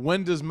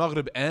 when does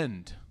Maghrib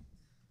end?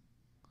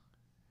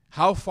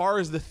 How far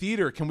is the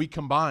theater? Can we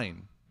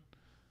combine?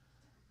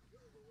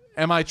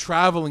 Am I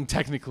traveling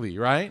technically,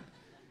 right?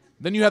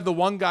 Then you have the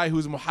one guy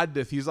who's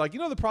muhaddith. He's like,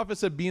 the Prophet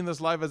said be in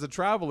this life as a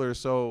traveler,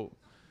 so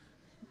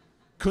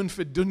kun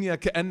fi dunya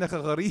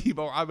ka'annaka gharib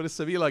aw abir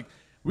as-sabil. Like,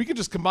 we can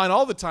just combine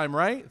all the time,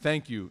 right?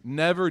 Thank you.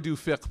 Never do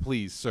fiqh,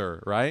 please,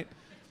 sir, right?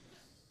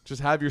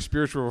 Just have your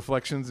spiritual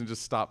reflections and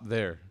just stop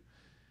there.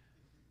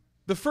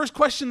 The first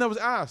question that was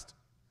asked,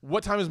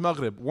 what time is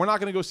Maghrib? We're not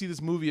going to go see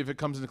this movie if it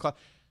comes in the class.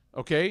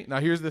 Okay, now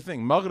here's the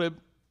thing. Maghrib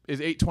is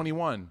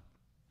 8:21.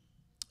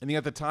 I think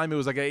at the time it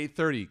was like at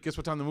 8:30. Guess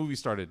what time the movie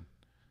started?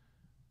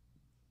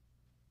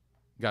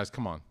 Guys,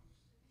 come on.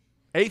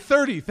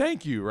 8:30,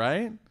 thank you,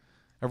 right?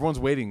 Everyone's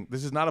waiting.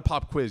 This is not a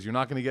pop quiz. You're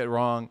not going to get it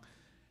wrong.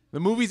 The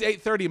movie's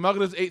 8:30.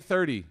 Maghrib's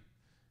 8:30,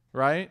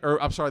 right? Or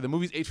I'm sorry, the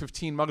movie's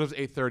 8:15. Maghrib's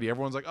 8:30.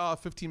 Everyone's like,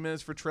 15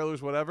 minutes for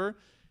trailers, whatever.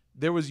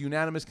 There was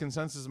unanimous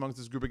consensus amongst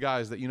this group of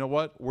guys that, you know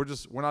what? We're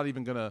not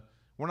even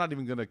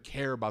gonna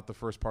care about the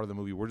first part of the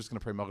movie. We're just gonna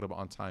pray Maghrib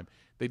on time.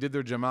 They did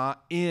their Jama'ah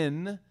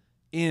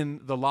in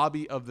the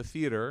lobby of the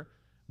theater,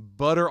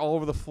 butter all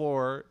over the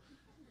floor,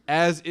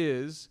 as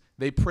is.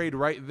 They prayed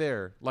right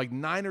there, like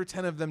 9 or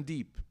 10 of them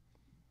deep.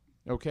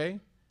 Okay?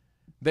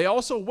 They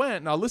also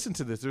went, now listen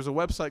to this, there's a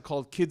website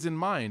called Kids in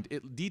Mind.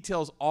 It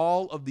details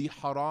all of the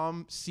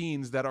haram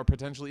scenes that are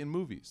potentially in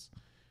movies.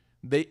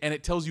 And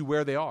it tells you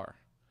where they are.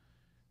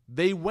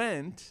 They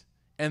went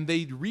and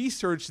they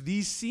researched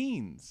these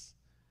scenes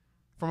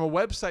from a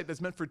website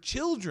that's meant for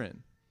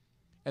children.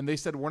 And they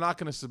said, we're not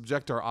going to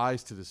subject our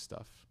eyes to this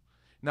stuff.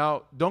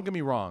 Now, don't get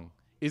me wrong.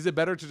 Is it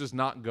better to just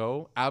not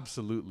go?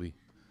 Absolutely.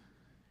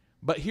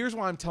 But here's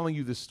why I'm telling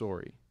you this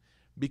story.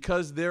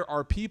 Because there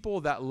are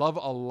people that love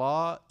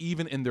Allah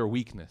even in their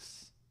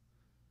weakness.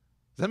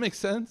 Does that make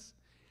sense?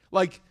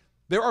 Like,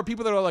 there are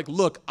people that are like,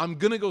 look, I'm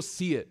going to go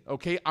see it,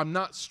 okay? I'm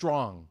not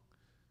strong.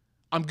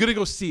 I'm going to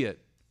go see it.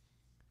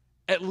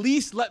 At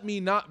least let me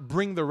not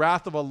bring the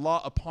wrath of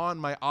Allah upon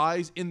my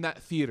eyes in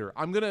that theater.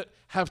 I'm going to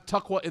have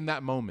taqwa in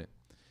that moment.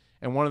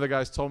 And one of the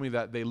guys told me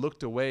that they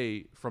looked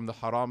away from the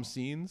haram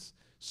scenes,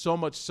 so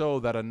much so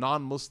that a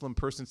non-Muslim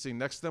person sitting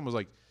next to them was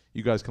like,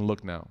 you guys can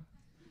look now.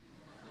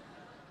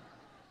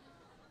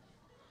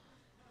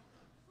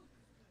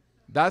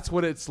 That's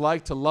what it's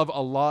like to love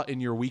Allah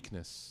in your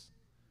weakness.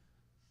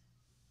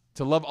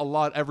 To love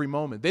Allah at every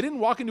moment. They didn't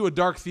walk into a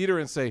dark theater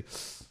and say,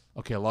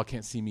 okay, Allah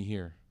can't see me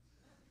here.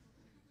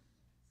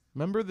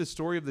 Remember the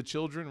story of the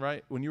children,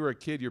 right? When you were a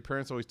kid, your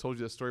parents always told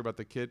you that story about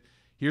the kid.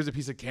 Here's a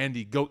piece of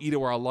candy. Go eat it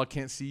where Allah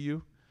can't see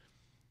you.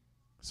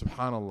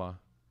 Subhanallah.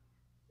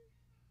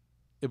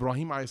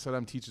 Ibrahim a.s.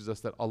 teaches us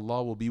that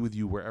Allah will be with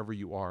you wherever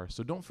you are.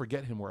 So don't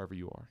forget Him wherever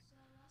you are.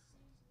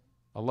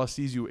 Allah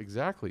sees you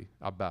exactly,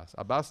 Abbas.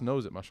 Abbas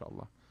knows it,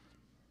 mashallah.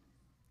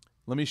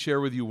 Let me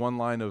share with you one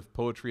line of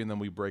poetry and then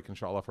we break,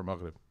 inshallah, for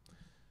Maghrib.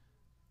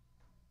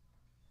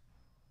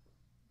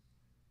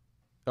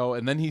 Oh,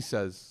 and then he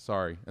says,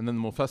 and then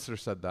the Mufassir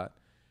said that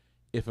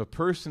if a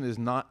person is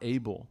not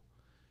able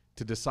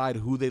to decide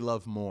who they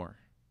love more,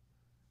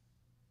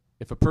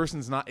 if a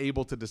person's not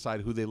able to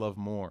decide who they love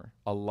more,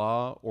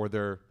 Allah or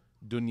their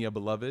dunya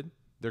beloved,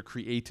 their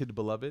created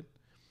beloved,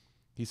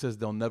 he says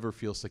they'll never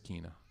feel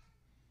sakina.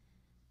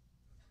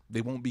 They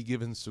won't be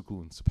given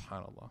sukoon,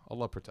 subhanallah.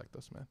 Allah protect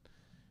us, man.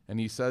 And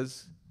he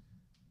says,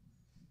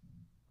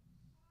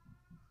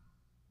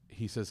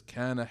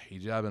 كَانَ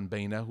حِجَابًا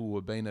بَيْنَهُ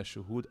وَبَيْنَ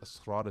شُهُودْ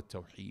أَسْرَارِ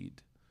التَّوْحِيدِ.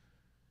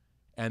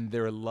 And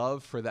their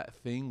love for that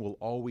thing will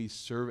always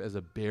serve as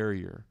a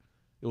barrier.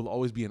 It will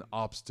always be an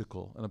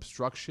obstacle, an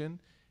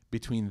obstruction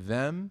between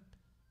them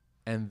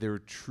and their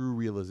true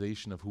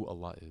realization of who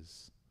Allah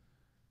is.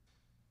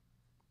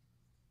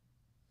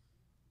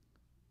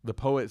 The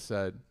poet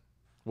said,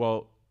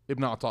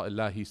 Ibn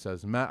Ata'illah, he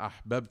says, مَا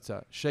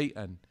أَحْبَبْتَ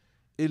شَيْئًا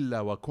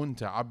إِلَّا وَكُنْتَ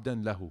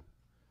عَبْدًا لَهُ.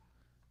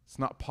 It's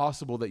not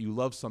possible that you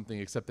love something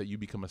except that you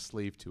become a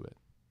slave to it.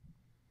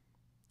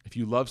 If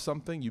you love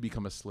something, you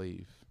become a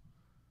slave.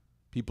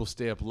 People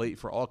stay up late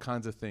for all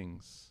kinds of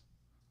things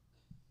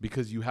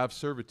because you have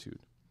servitude.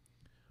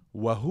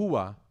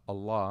 وَهُوَ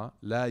Allah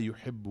لَا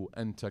يُحِبُّ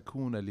أَن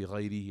تَكُونَ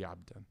لِغَيْرِهِ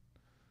عَبْدًا.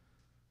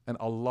 And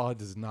Allah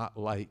does not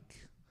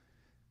like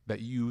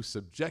that you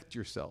subject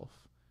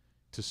yourself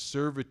to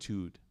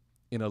servitude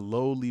in a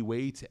lowly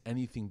way to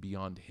anything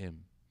beyond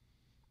Him.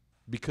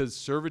 Because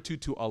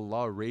servitude to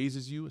Allah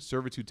raises you,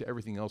 servitude to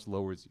everything else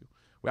lowers you.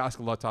 We ask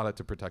Allah Ta'ala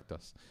to protect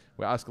us.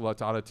 We ask Allah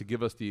Ta'ala to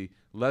give us the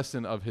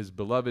lesson of His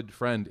beloved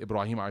friend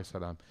Ibrahim a.s.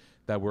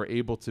 that we're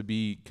able to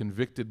be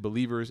convicted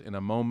believers in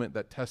a moment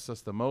that tests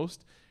us the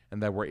most,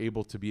 and that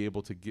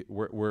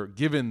we're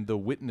given the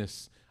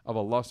witness of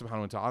Allah Subhanahu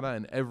wa Ta'ala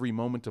in every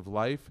moment of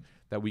life,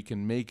 that we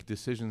can make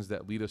decisions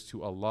that lead us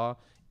to Allah,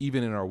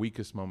 even in our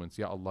weakest moments.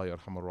 Ya Allah, Ya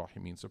Arhamar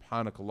Rahimin.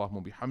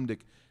 Subhanakallahumma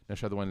bihamdik.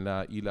 Nashhadu an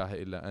la ilaha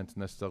illa ant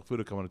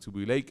nastaghfiruka wa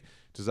natubu ilayk.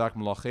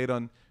 Jazakumullah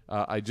khairan.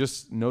 I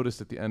just noticed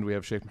at the end we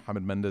have Sheikh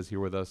Muhammad Mendez here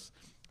with us.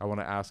 I want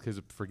to ask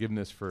his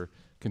forgiveness for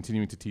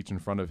continuing to teach in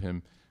front of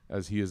him,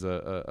 as he is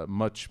a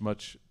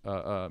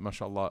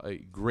mashallah, a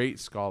great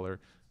scholar.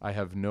 I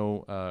have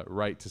no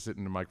right to sit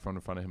in the microphone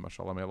in front of him,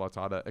 mashallah. May Allah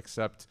Ta'ala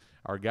accept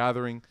our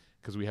gathering,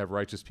 because we have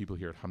righteous people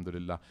here,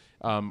 alhamdulillah.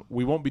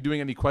 We won't be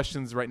doing any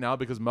questions right now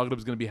because Maghrib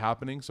is going to be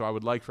happening. So I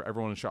would like for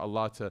everyone,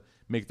 inshallah, to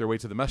make their way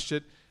to the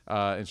masjid,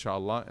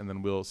 inshallah, and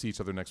then we'll see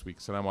each other next week.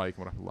 Assalamu alaikum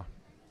wa rahmatullah.